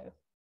flow.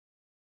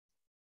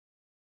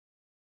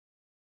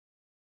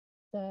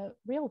 The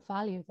real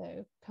value,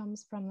 though,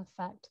 comes from the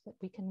fact that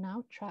we can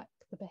now track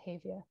the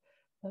behavior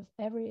of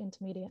every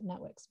intermediate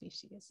network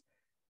species.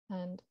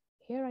 And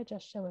here I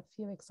just show a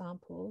few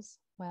examples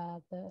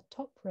where the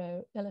top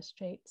row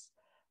illustrates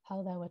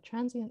how there were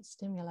transient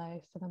stimuli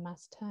for the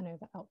mass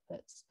turnover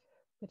outputs,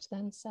 which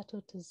then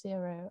settled to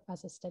 0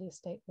 as a steady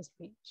state was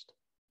reached.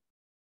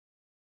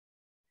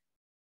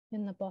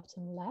 In the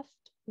bottom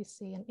left, we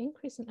see an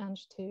increase in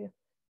Ang2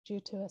 due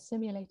to a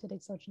simulated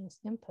exogenous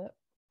input,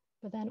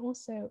 but then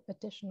also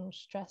additional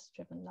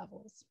stress-driven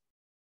levels.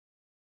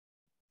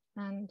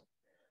 And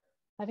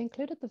I've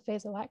included the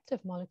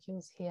vasoactive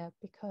molecules here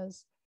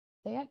because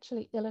they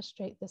actually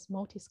illustrate this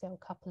multiscale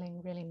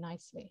coupling really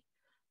nicely.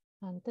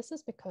 And this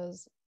is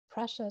because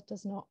pressure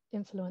does not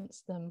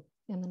influence them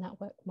in the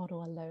network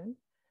model alone,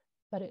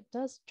 but it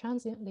does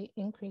transiently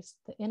increase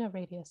the inner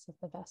radius of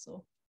the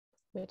vessel,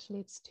 which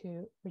leads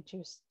to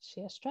reduced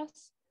shear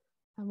stress.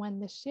 And when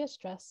this shear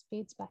stress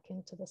feeds back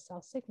into the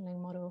cell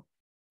signaling model,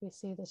 we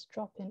see this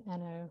drop in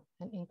NO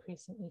and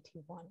increase in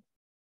ET1.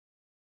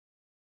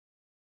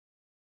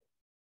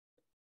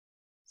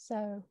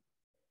 So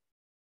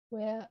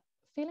we're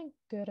feeling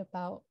good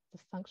about the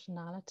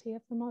functionality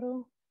of the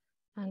model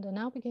and are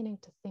now beginning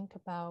to think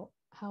about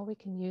how we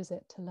can use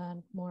it to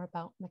learn more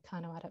about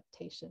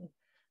mechanoadaptation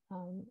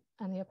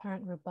and the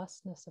apparent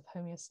robustness of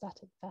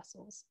homeostatic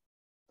vessels.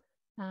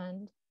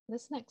 And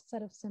this next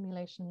set of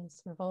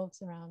simulations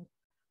revolves around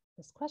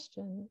this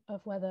question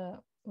of whether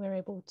we're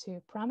able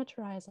to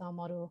parameterize our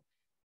model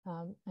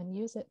and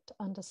use it to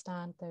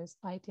understand those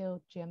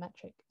ideal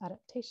geometric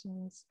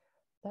adaptations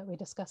that we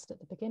discussed at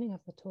the beginning of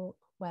the talk,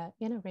 where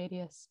inner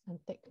radius and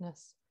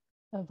thickness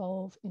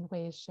evolve in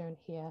ways shown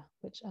here,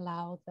 which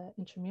allow the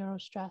intramural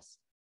stress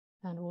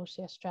and wall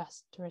shear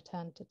stress to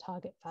return to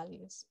target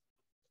values.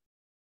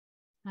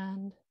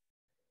 And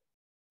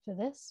for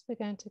this, we're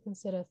going to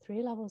consider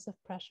 3 levels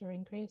of pressure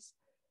increase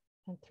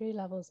and 3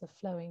 levels of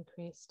flow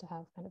increase to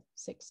have kind of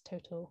 6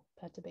 total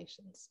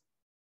perturbations.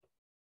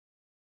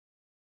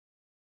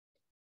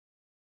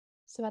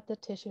 So at the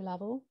tissue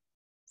level,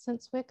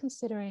 since we're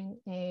considering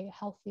a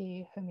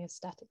healthy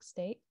homeostatic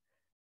state,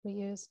 we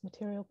use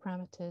material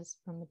parameters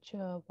from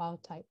mature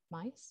wild-type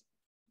mice.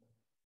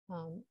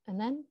 And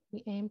then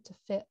we aim to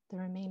fit the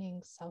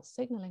remaining cell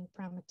signaling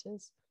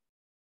parameters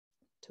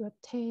to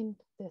obtain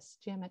this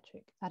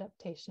geometric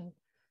adaptation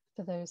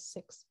for those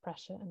 6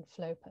 pressure and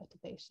flow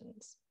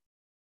perturbations.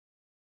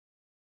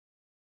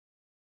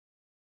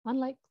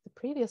 Unlike the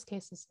previous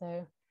cases,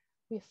 though,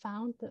 we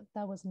found that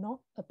there was not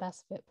a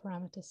best fit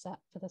parameter set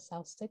for the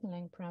cell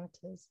signaling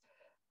parameters,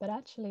 but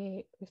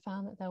actually we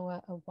found that there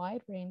were a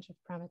wide range of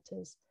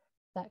parameters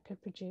that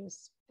could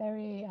produce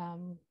very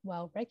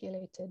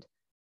well-regulated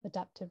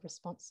adaptive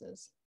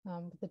responses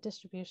with the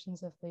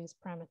distributions of these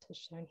parameters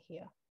shown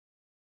here.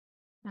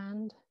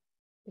 And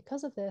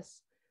because of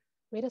this,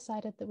 we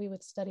decided that we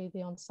would study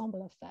the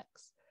ensemble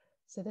effects.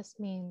 So this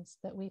means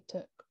that we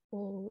took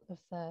all of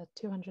the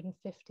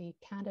 250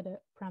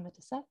 candidate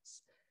parameter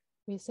sets,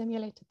 we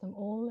simulated them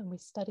all, and we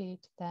studied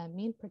their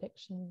mean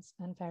predictions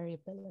and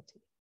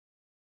variability.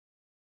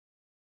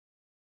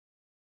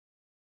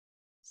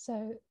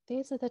 So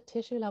these are the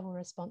tissue level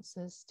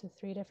responses to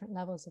 3 different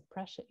levels of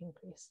pressure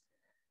increase.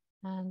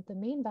 And the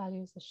mean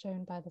values are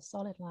shown by the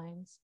solid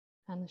lines,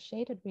 and the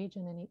shaded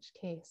region in each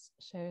case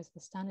shows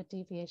the standard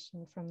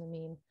deviation from the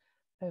mean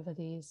over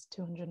these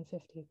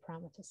 250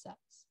 parameter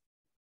sets.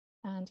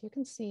 And you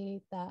can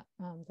see that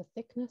the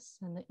thickness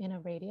and the inner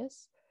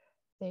radius,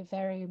 they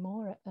vary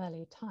more at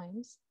early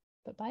times,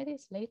 But by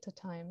these later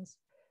times,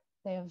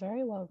 they are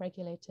very well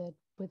regulated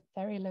with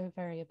very low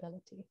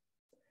variability.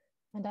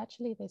 And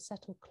actually they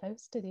settle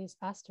close to these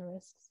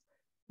asterisks,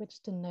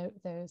 which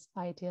denote those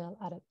ideal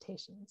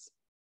adaptations.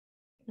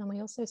 And we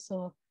also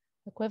saw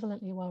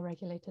equivalently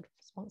well-regulated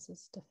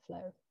responses to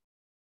flow.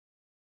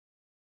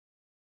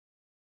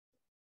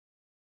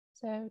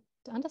 So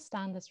to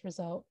understand this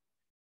result,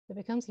 it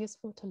becomes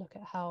useful to look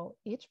at how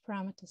each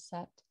parameter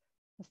set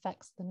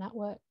affects the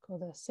network or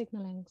the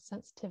signaling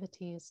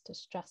sensitivities to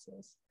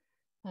stresses.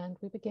 And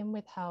we begin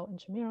with how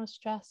intramural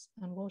stress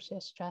and wall shear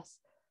stress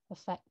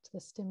affect the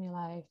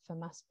stimuli for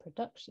mass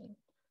production.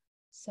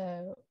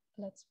 So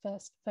let's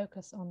first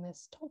focus on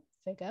this top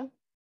figure.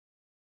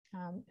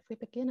 If we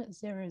begin at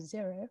 0,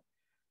 0,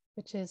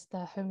 which is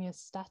the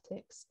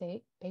homeostatic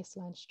state,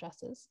 baseline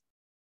stresses,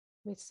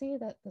 we see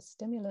that the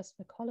stimulus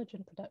for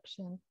collagen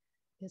production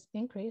is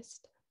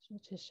increased,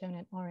 which is shown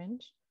in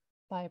orange,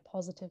 by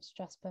positive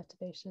stress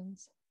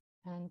perturbations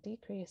and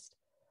decreased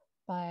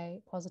by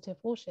positive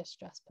wall shear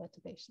stress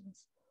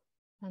perturbations.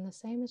 And the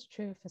same is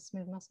true for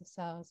smooth muscle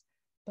cells,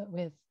 but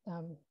with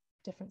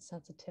different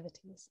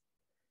sensitivities.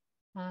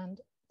 And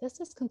this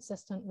is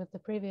consistent with the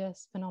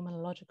previous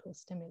phenomenological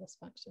stimulus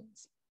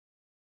functions.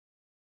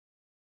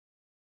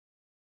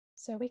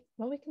 So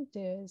what we can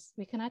do is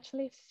we can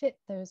actually fit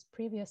those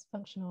previous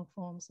functional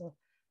forms or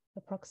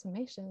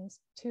approximations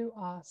to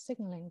our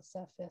signaling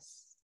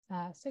surface,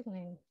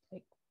 signaling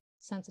like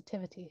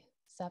sensitivity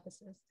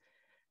surfaces.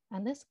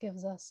 And this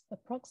gives us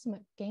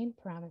approximate gain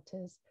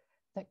parameters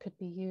that could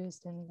be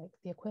used in like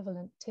the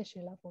equivalent tissue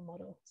level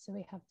model. So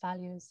we have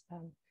values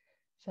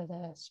for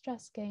the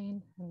stress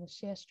gain and the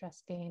shear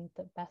stress gain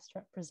that best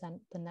represent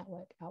the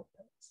network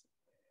outputs.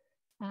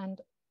 And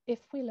if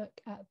we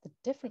look at the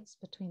difference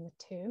between the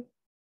two,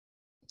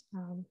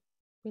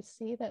 we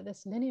see that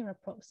this linear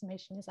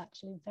approximation is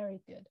actually very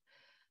good.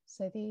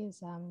 So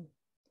these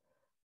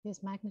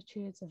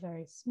magnitudes are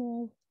very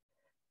small,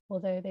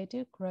 although they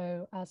do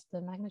grow as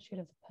the magnitude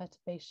of the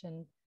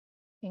perturbation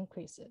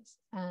increases.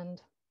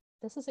 And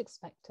this is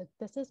expected.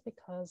 This is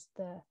because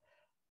the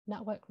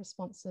network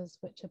responses,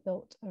 which are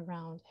built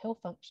around hill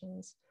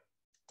functions,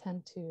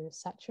 tend to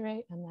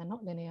saturate and they're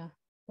not linear,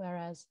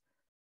 whereas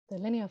the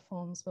linear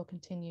forms will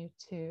continue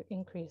to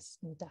increase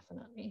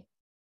indefinitely.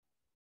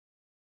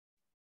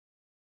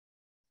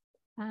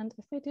 And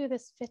if we do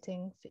this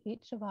fitting for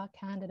each of our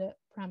candidate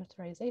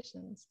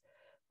parameterizations,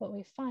 what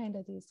we find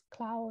are these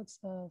clouds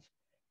of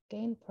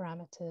gain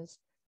parameters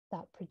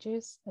that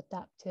produce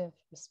adaptive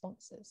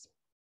responses.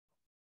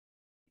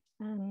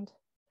 And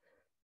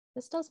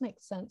this does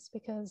make sense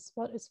because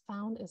what is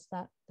found is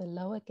that the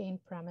lower gain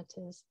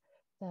parameters,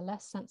 they're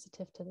less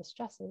sensitive to the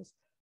stresses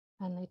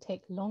and they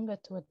take longer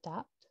to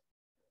adapt.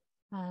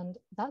 And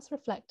that's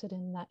reflected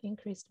in that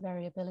increased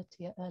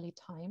variability at early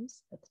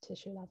times at the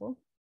tissue level.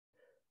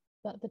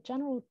 But the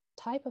general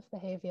type of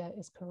behavior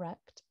is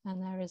correct.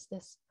 And there is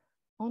this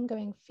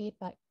ongoing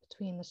feedback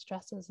between the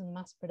stresses and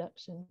mass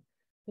production,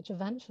 which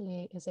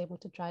eventually is able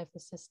to drive the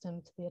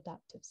system to the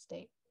adaptive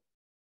state.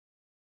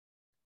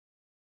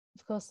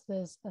 Of course,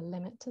 there's a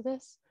limit to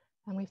this,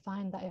 and we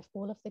find that if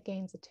all of the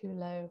gains are too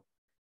low,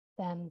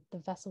 then the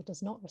vessel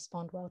does not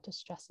respond well to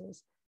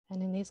stresses.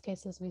 And in these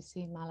cases, we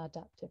see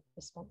maladaptive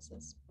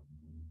responses.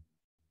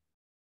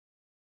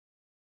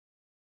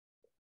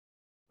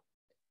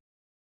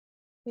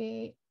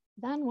 We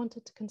then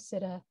wanted to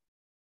consider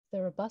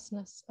the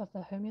robustness of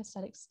the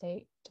homeostatic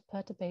state to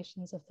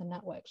perturbations of the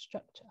network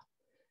structure,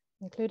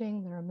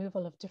 including the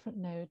removal of different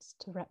nodes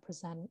to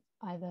represent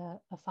either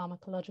a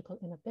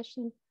pharmacological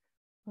inhibition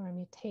or a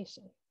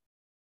mutation.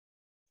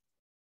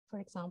 For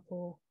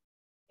example,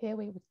 here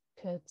we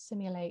could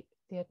simulate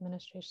the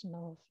administration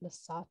of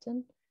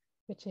losartan,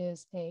 which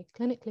is a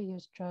clinically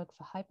used drug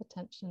for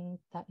hypertension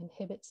that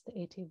inhibits the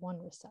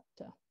AT1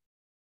 receptor.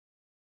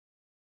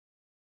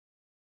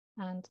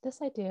 And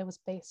this idea was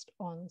based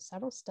on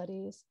several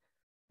studies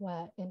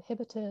where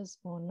inhibitors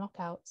or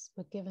knockouts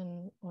were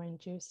given or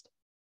induced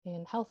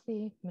in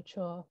healthy,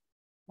 mature,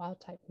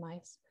 wild-type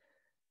mice.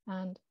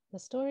 And the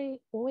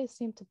story always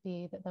seemed to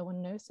be that there were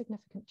no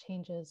significant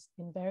changes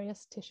in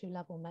various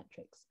tissue-level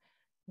metrics,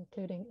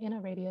 including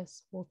inner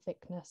radius, wall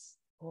thickness,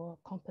 or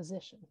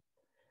composition.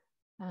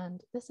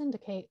 And this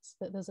indicates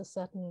that there's a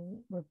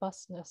certain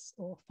robustness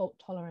or fault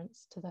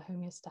tolerance to the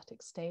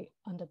homeostatic state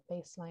under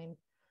baseline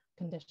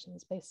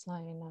conditions,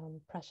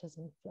 baseline pressures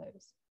and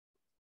flows.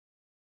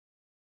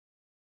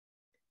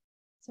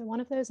 So one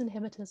of those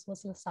inhibitors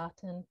was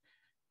losartan.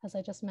 As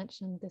I just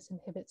mentioned, this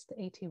inhibits the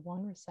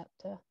AT1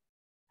 receptor.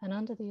 And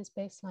under these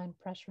baseline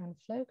pressure and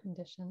flow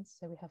conditions,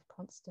 so we have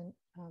constant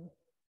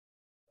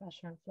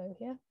pressure and flow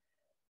here,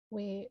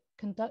 we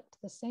conduct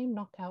the same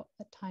knockout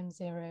at time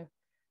 0.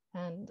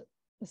 And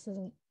this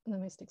isn't the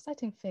most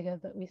exciting figure,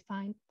 but we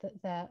find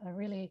that there are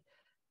really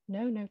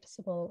no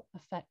noticeable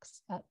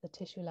effects at the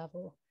tissue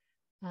level.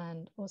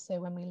 And also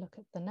when we look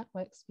at the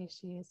network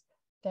species,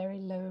 very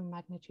low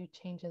magnitude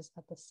changes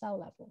at the cell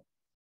level.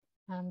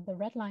 And the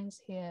red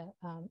lines here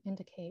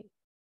indicate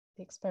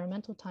the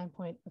experimental time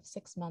point of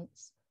 6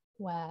 months,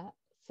 where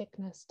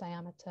thickness,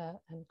 diameter,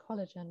 and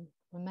collagen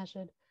were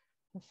measured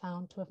and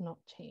found to have not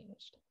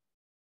changed.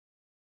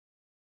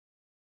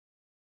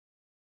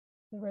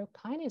 The rho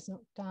kinase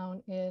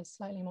knockdown is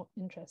slightly more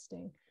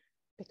interesting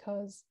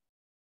because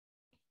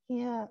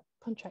here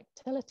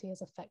contractility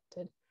is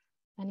affected,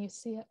 and you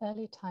see at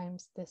early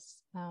times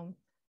this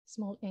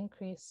small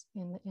increase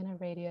in the inner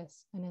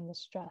radius and in the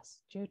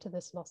stress due to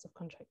this loss of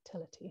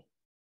contractility.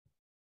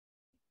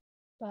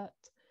 But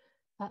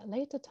at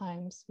later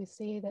times, we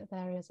see that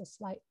there is a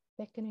slight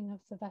thickening of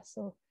the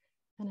vessel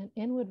and an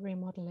inward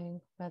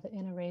remodeling where the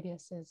inner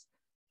radius is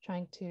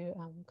trying to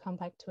come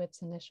back to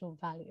its initial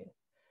value.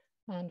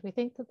 And we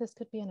think that this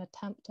could be an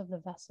attempt of the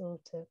vessel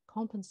to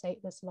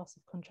compensate this loss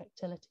of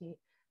contractility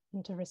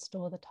and to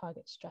restore the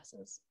target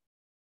stresses.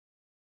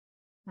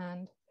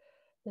 And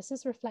this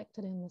is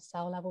reflected in the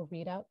cell level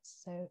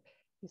readouts. So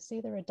you see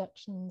the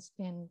reductions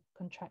in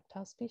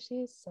contractile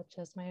species, such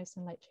as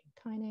myosin light chain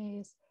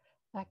kinase,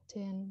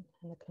 actin,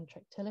 and the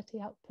contractility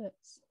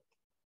outputs.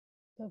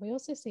 But we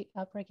also see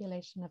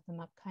upregulation of the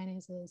MAP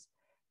kinases,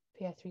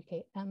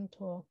 PI3K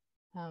mTOR,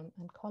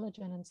 and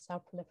collagen and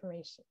cell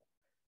proliferation.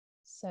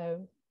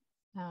 So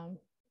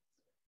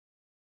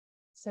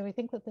we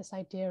think that this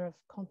idea of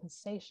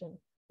compensation,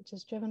 which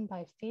is driven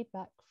by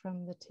feedback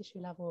from the tissue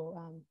level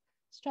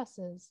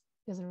stresses,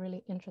 is a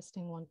really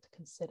interesting one to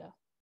consider.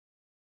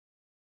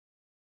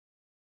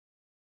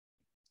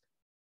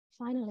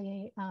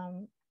 Finally,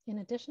 in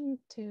addition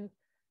to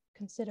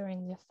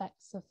considering the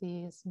effects of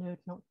these node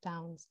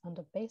knockdowns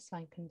under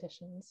baseline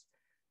conditions,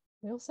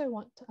 we also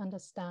want to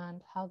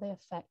understand how they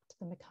affect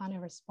the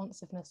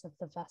mechanoresponsiveness of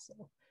the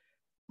vessel.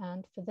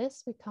 And for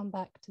this, we come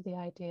back to the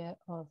idea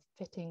of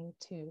fitting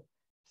to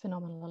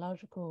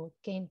phenomenological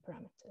gain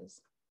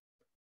parameters.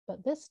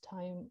 But this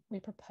time, we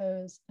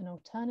propose an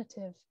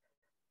alternative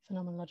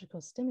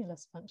phenomenological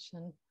stimulus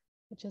function,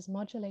 which is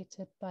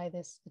modulated by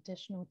this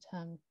additional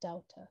term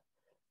delta.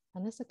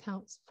 And this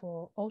accounts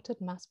for altered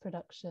mass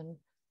production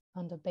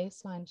under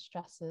baseline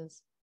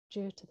stresses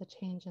due to the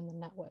change in the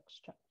network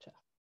structure.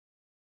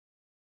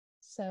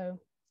 So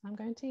I'm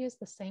going to use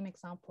the same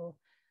example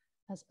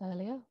as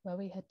earlier, where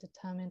we had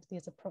determined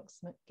these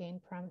approximate gain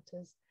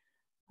parameters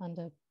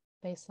under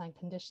baseline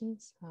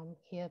conditions.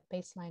 Here,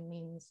 baseline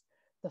means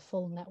the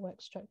full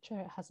network structure.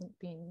 It hasn't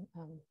been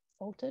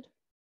altered.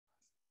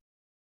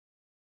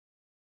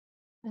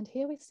 And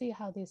here we see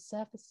how these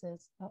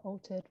surfaces are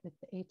altered with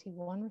the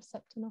AT1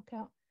 receptor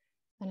knockout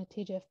and a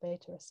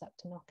TGF-beta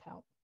receptor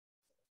knockout.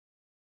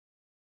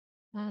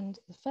 And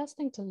the first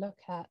thing to look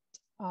at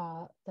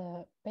are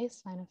the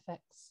baseline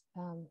effects,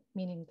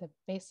 meaning the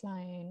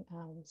baseline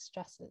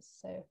stresses,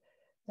 so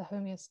the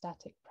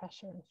homeostatic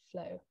pressure and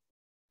flow.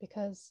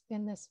 Because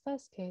in this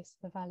first case,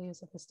 the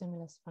values of the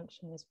stimulus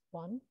function is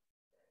 1,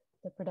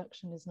 the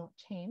production is not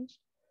changed,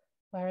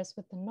 whereas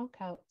with the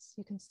knockouts,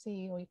 you can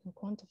see or you can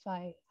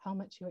quantify how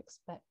much you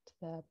expect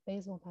the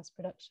basal mass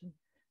production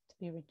to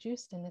be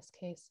reduced in this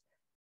case,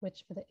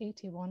 which for the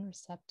AT1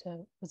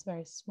 receptor was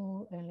very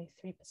small, only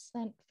 3%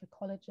 for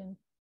collagen,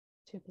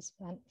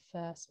 2%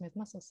 for smooth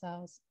muscle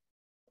cells.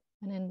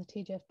 And in the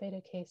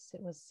TGF-beta case,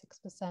 it was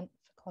 6%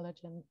 for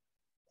collagen,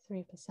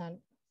 3%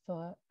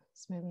 for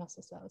smooth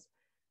muscle cells.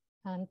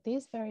 And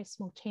these very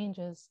small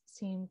changes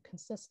seem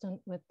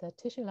consistent with the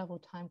tissue level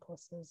time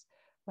courses,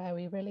 where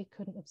we really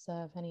couldn't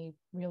observe any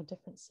real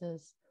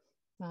differences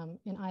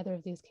in either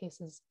of these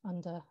cases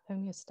under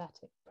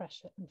homeostatic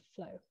pressure and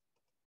flow.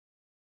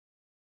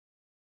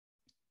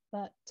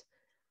 But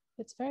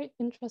it's very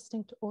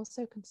interesting to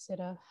also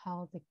consider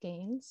how the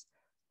gains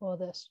or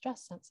the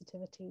stress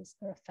sensitivities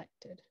are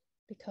affected,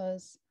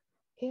 because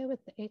here with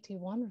the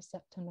AT1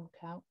 receptor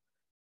knockout,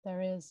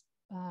 there is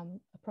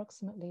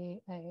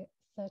approximately a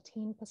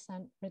 13%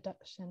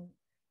 reduction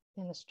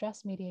in the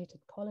stress-mediated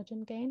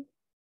collagen gain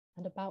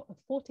and about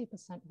a 40%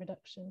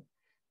 reduction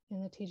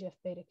in the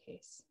TGF-beta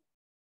case.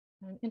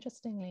 And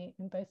interestingly,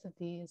 in both of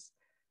these,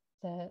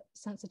 the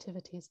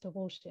sensitivities to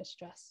wall shear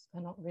stress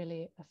are not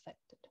really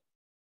affected.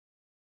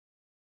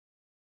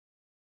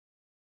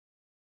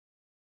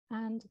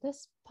 And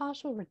this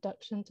partial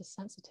reduction to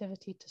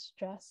sensitivity to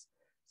stress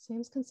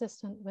seems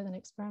consistent with an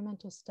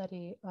experimental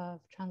study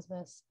of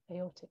transverse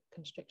aortic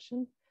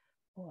constriction,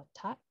 or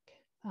TAC.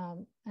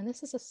 And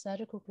this is a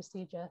surgical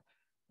procedure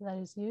that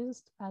is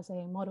used as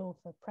a model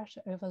for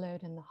pressure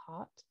overload in the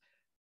heart,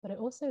 but it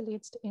also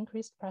leads to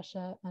increased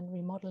pressure and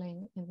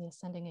remodeling in the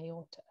ascending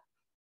aorta.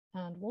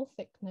 And wall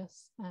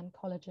thickness and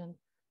collagen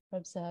are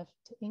observed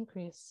to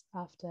increase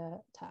after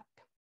TAC.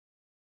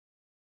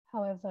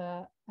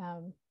 However,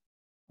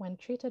 when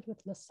treated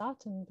with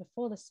losartan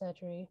before the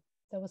surgery,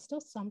 there was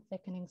still some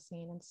thickening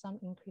seen and some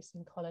increase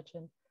in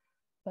collagen,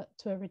 but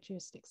to a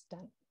reduced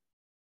extent.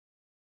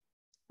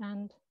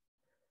 And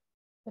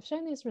I've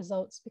shown these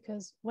results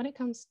because when it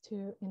comes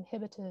to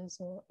inhibitors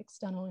or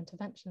external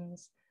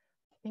interventions,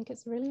 I think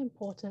it's really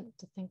important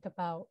to think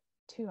about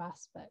two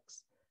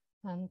aspects.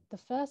 And the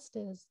first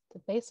is the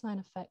baseline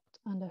effect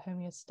under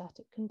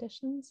homeostatic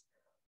conditions,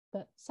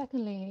 but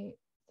secondly,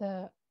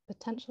 the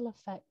potential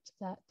effect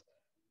that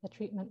a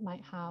treatment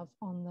might have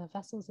on the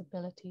vessel's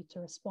ability to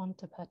respond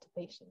to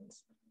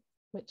perturbations,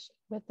 which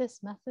with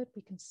this method,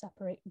 we can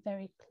separate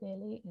very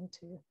clearly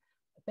into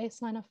a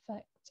baseline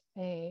effect,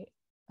 a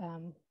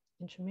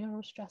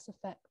intramural stress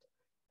effect,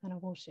 and a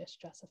wall shear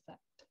stress effect.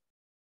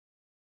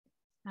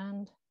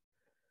 And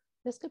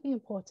this could be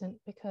important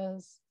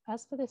because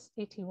as for this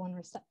AT1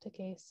 receptor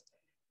case,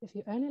 if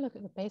you only look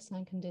at the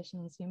baseline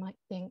conditions, you might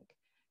think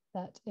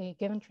that a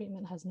given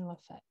treatment has no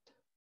effect.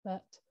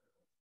 But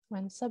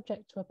when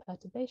subject to a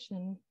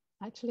perturbation,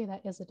 actually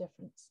there is a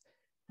difference.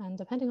 And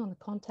depending on the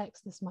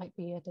context, this might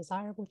be a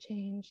desirable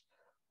change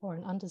or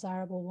an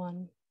undesirable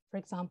one. For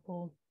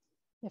example,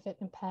 if it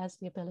impairs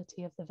the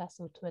ability of the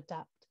vessel to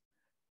adapt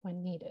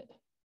when needed.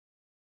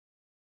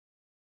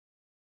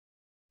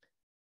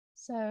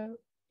 So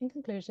in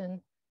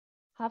conclusion,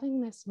 having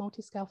this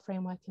multi-scale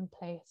framework in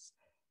place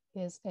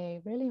is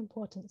a really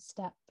important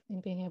step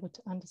in being able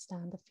to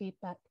understand the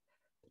feedback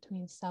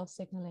between cell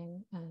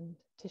signaling and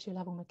tissue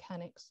level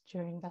mechanics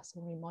during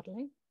vessel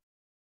remodeling.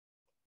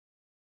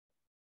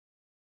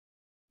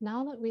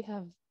 Now that we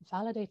have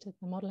validated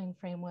the modeling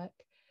framework,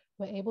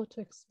 we're able to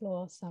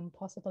explore some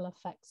possible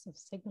effects of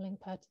signaling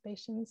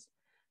perturbations,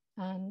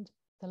 and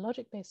the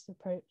logic-based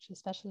approach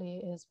especially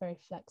is very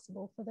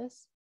flexible for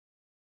this.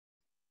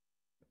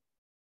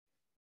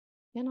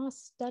 In our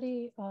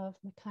study of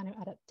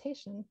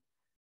mechanoadaptation,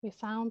 we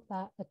found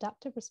that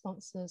adaptive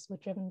responses were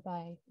driven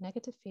by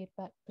negative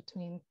feedback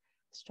between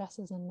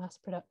stresses and mass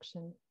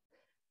production,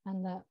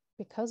 and that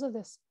because of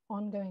this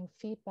ongoing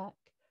feedback,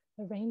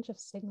 a range of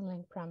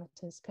signaling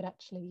parameters could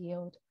actually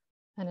yield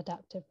an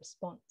adaptive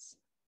response.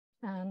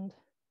 And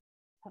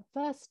at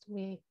first,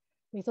 we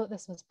thought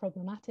this was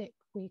problematic.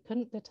 We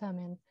couldn't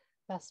determine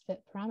best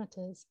fit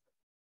parameters,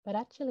 but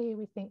actually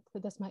we think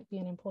that this might be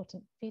an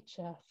important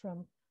feature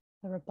from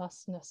a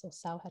robustness or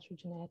cell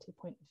heterogeneity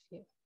point of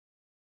view.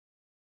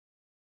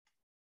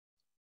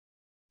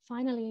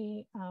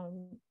 Finally,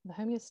 the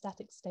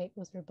homeostatic state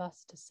was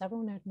robust to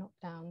several node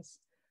knockdowns,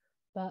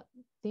 but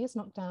these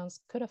knockdowns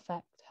could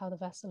affect how the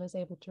vessel is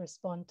able to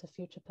respond to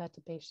future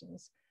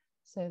perturbations.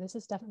 So this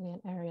is definitely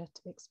an area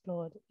to be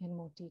explored in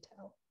more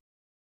detail.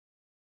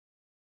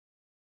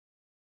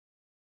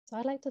 So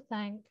I'd like to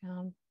thank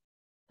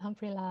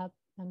Humphrey Lab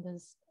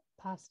members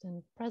past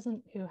and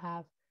present who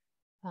have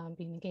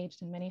been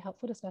engaged in many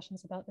helpful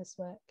discussions about this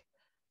work,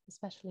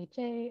 especially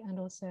Jay and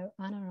also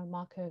Anna and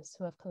Marcos,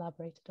 who have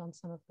collaborated on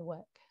some of the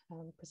work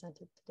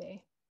presented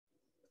today.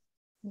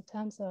 In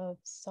terms of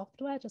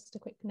software, just a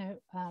quick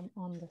note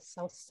on the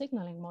cell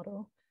signaling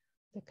model,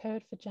 the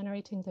code for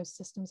generating those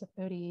systems of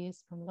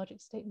ODEs from logic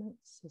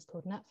statements is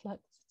called NetFlux.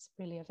 It's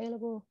freely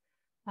available,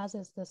 as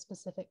is the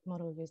specific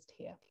model used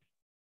here.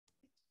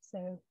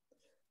 So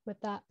with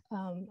that,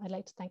 I'd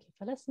like to thank you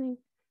for listening,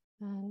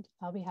 and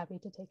I'll be happy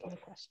to take any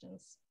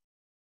questions.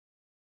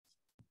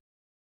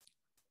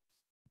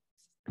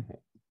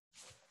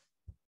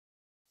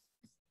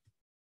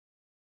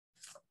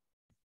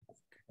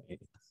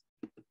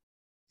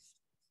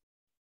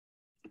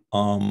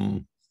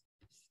 I'm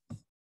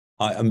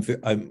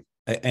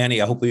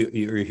Annie, I hope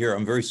you're here.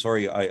 I'm very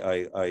sorry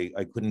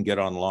I couldn't get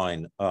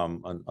online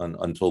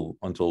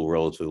until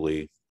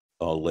relatively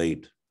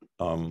late.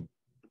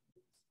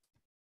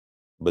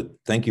 But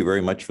thank you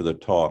very much for the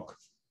talk.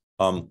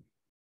 Are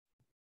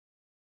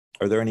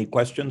there any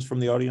questions from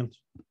the audience?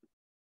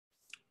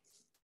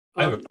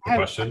 I have a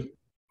question.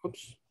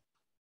 Oops.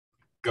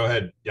 Go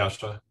ahead,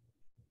 Yasha.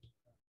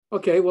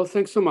 Okay, well,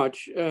 thanks so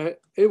much.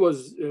 It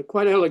was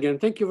quite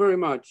elegant. Thank you very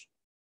much.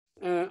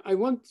 I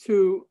want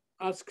to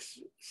ask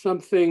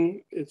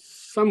something.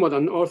 It's somewhat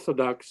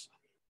unorthodox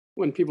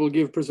when people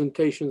give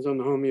presentations on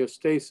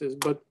homeostasis,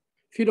 but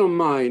if you don't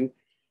mind,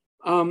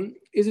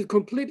 is it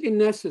completely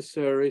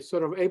necessary,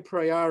 sort of a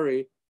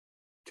priori,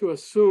 to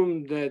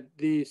assume that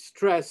the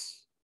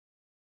stress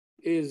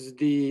is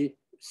the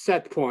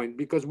set point?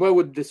 Because where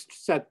would this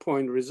set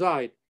point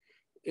reside?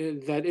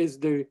 That is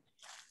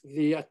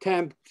the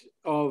attempt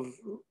of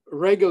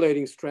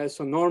regulating stress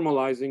or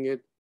normalizing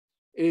it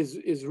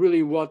is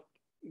really what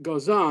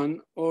goes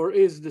on, or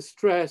is the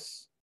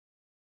stress,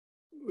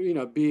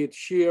 be it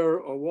shear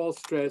or wall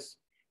stress,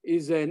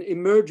 is an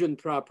emergent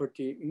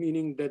property,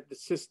 meaning that the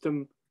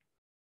system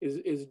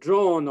is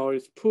drawn or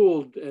is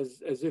pulled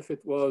as if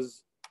it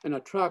was an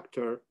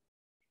attractor.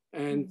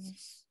 And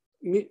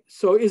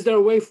so is there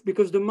a way,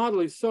 because the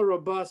model is so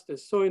robust and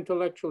so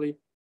intellectually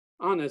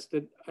honest,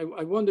 that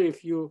I wonder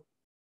if you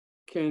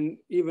can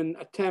even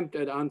attempt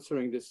at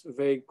answering this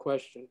vague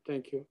question.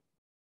 Thank you.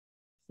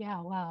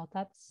 Yeah, wow,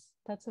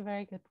 that's a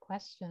very good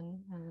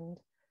question. And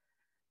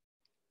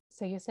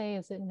so you say,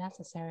 is it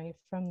necessary?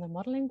 From the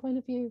modeling point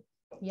of view,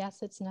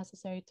 yes, it's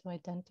necessary to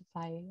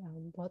identify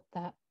what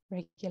that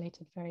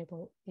regulated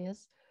variable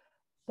is.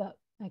 But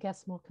I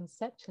guess more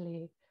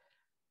conceptually,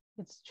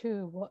 it's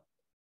true.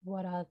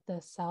 What are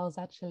the cells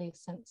actually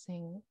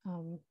sensing?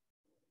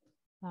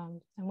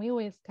 And we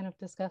always kind of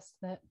discuss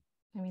that,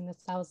 the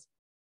cells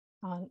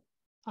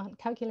aren't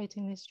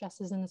calculating these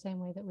stresses in the same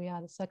way that we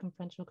are the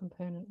circumferential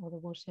component or the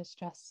wall shear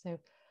stress. So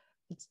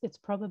It's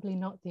probably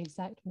not the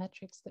exact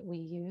metrics that we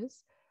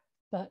use,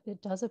 but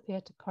it does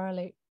appear to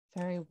correlate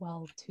very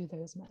well to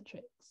those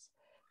metrics.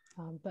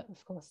 But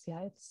of course,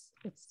 yeah,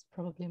 it's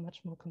probably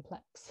much more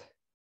complex.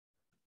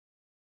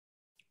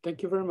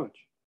 Thank you very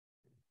much.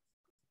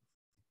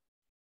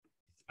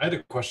 I had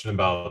a question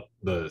about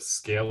the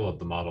scale of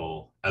the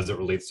model as it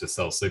relates to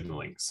cell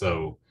signaling.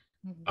 So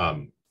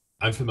I'm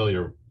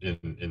familiar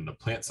in the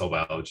plant cell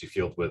biology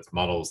field with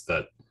models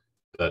that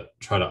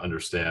try to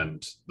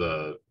understand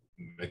the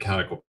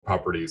mechanical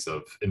properties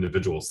of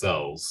individual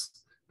cells,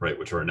 right,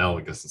 which are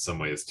analogous in some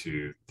ways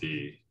to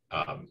the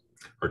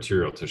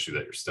arterial tissue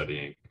that you're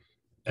studying.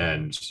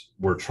 And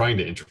we're trying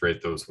to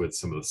integrate those with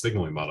some of the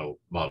signaling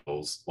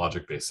models,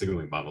 logic-based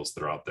signaling models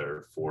that are out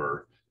there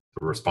for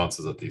the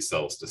responses of these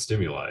cells to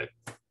stimuli.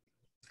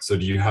 So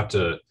do you have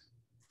to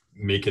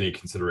make any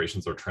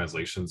considerations or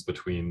translations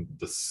between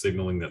the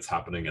signaling that's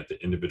happening at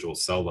the individual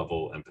cell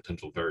level and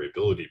potential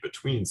variability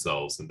between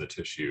cells in the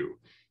tissue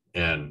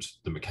and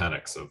the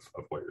mechanics of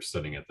what you're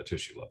studying at the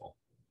tissue level?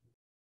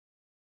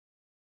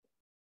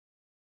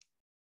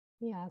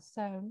 Yeah,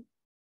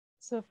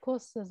 so of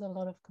course there's a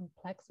lot of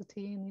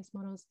complexity in these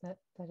models that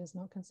is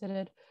not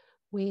considered.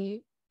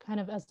 We kind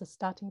of, as the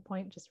starting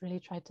point, just really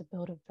tried to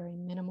build a very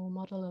minimal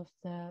model of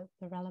the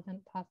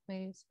relevant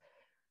pathways.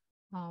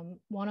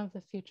 One of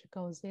the future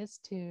goals is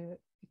to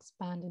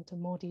expand into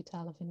more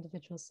detail of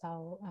individual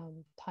cell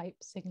type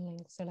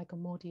signaling, so like a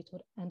more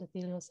detailed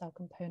endothelial cell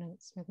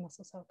component, smooth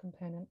muscle cell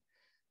component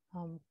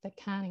that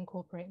can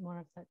incorporate more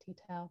of that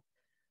detail.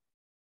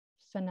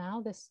 For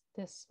now, this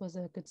was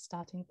a good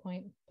starting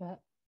point, but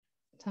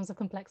in terms of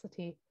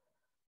complexity,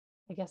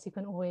 I guess you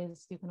can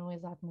always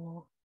add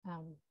more.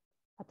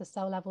 At the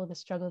cell level, the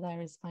struggle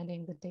there is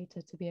finding the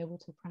data to be able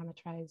to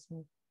parameterize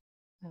and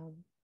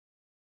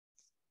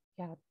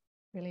yeah,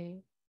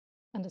 really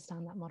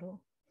understand that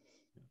model.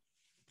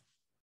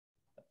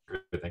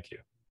 Great, thank you.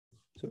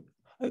 So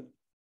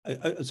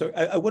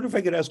I wonder if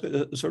I could ask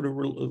a sort of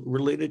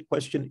related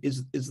question.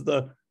 Is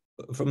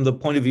from the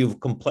point of view of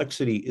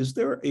complexity, is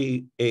there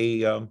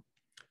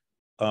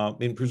I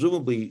mean,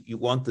 presumably you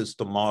want this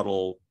to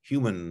model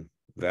human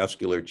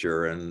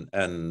vasculature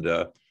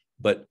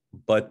but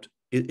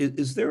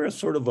is there a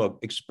sort of a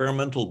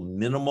experimental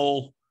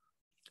minimal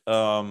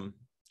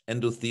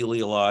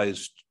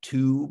endothelialized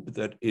tube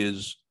that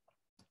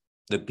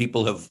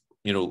people have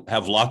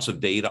lots of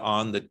data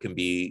on that can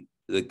be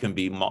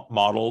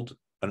modeled?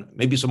 And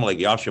maybe someone like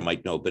Yasha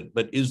might know,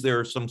 but is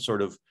there some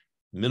sort of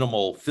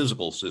minimal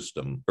physical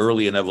system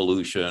early in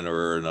evolution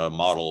or in a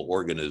model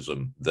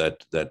organism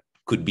that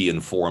could be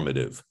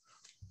informative?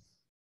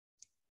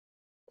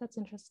 That's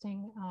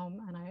interesting,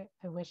 and I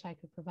wish I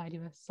could provide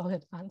you a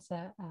solid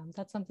answer.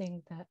 That's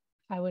something that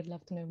I would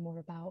love to know more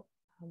about.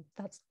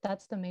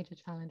 That's the major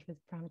challenge with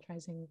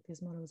parameterizing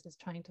these models, is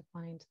trying to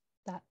find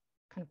that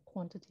kind of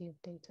quantity of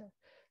data.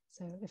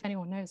 So if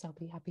anyone knows, I'll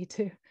be happy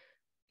to.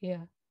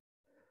 Yeah.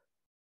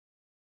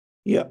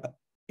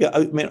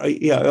 I mean, I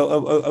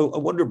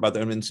wonder about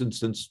that. I mean,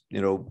 since in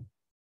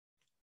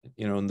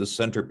the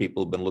center,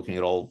 people have been looking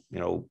at all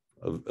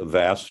a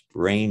vast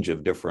range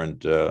of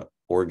different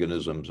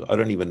organisms. I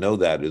don't even know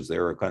that. Is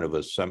there a kind of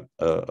a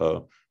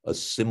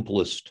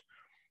simplest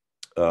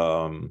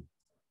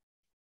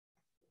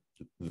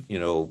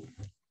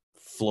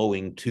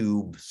flowing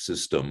tube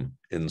system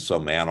in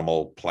some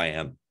animal,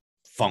 plant,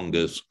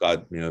 fungus,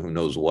 God, who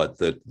knows what,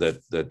 that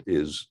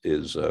is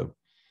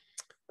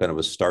kind of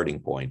a starting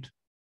point?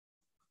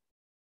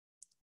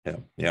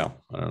 Yeah.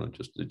 I don't know.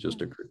 It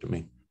just occurred to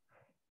me.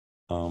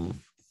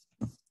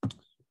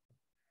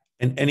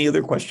 And any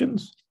other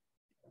questions?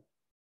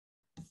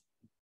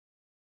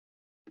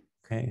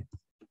 Okay.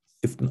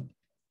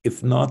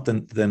 If not,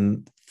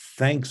 then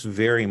thanks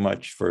very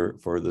much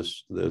for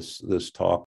this talk.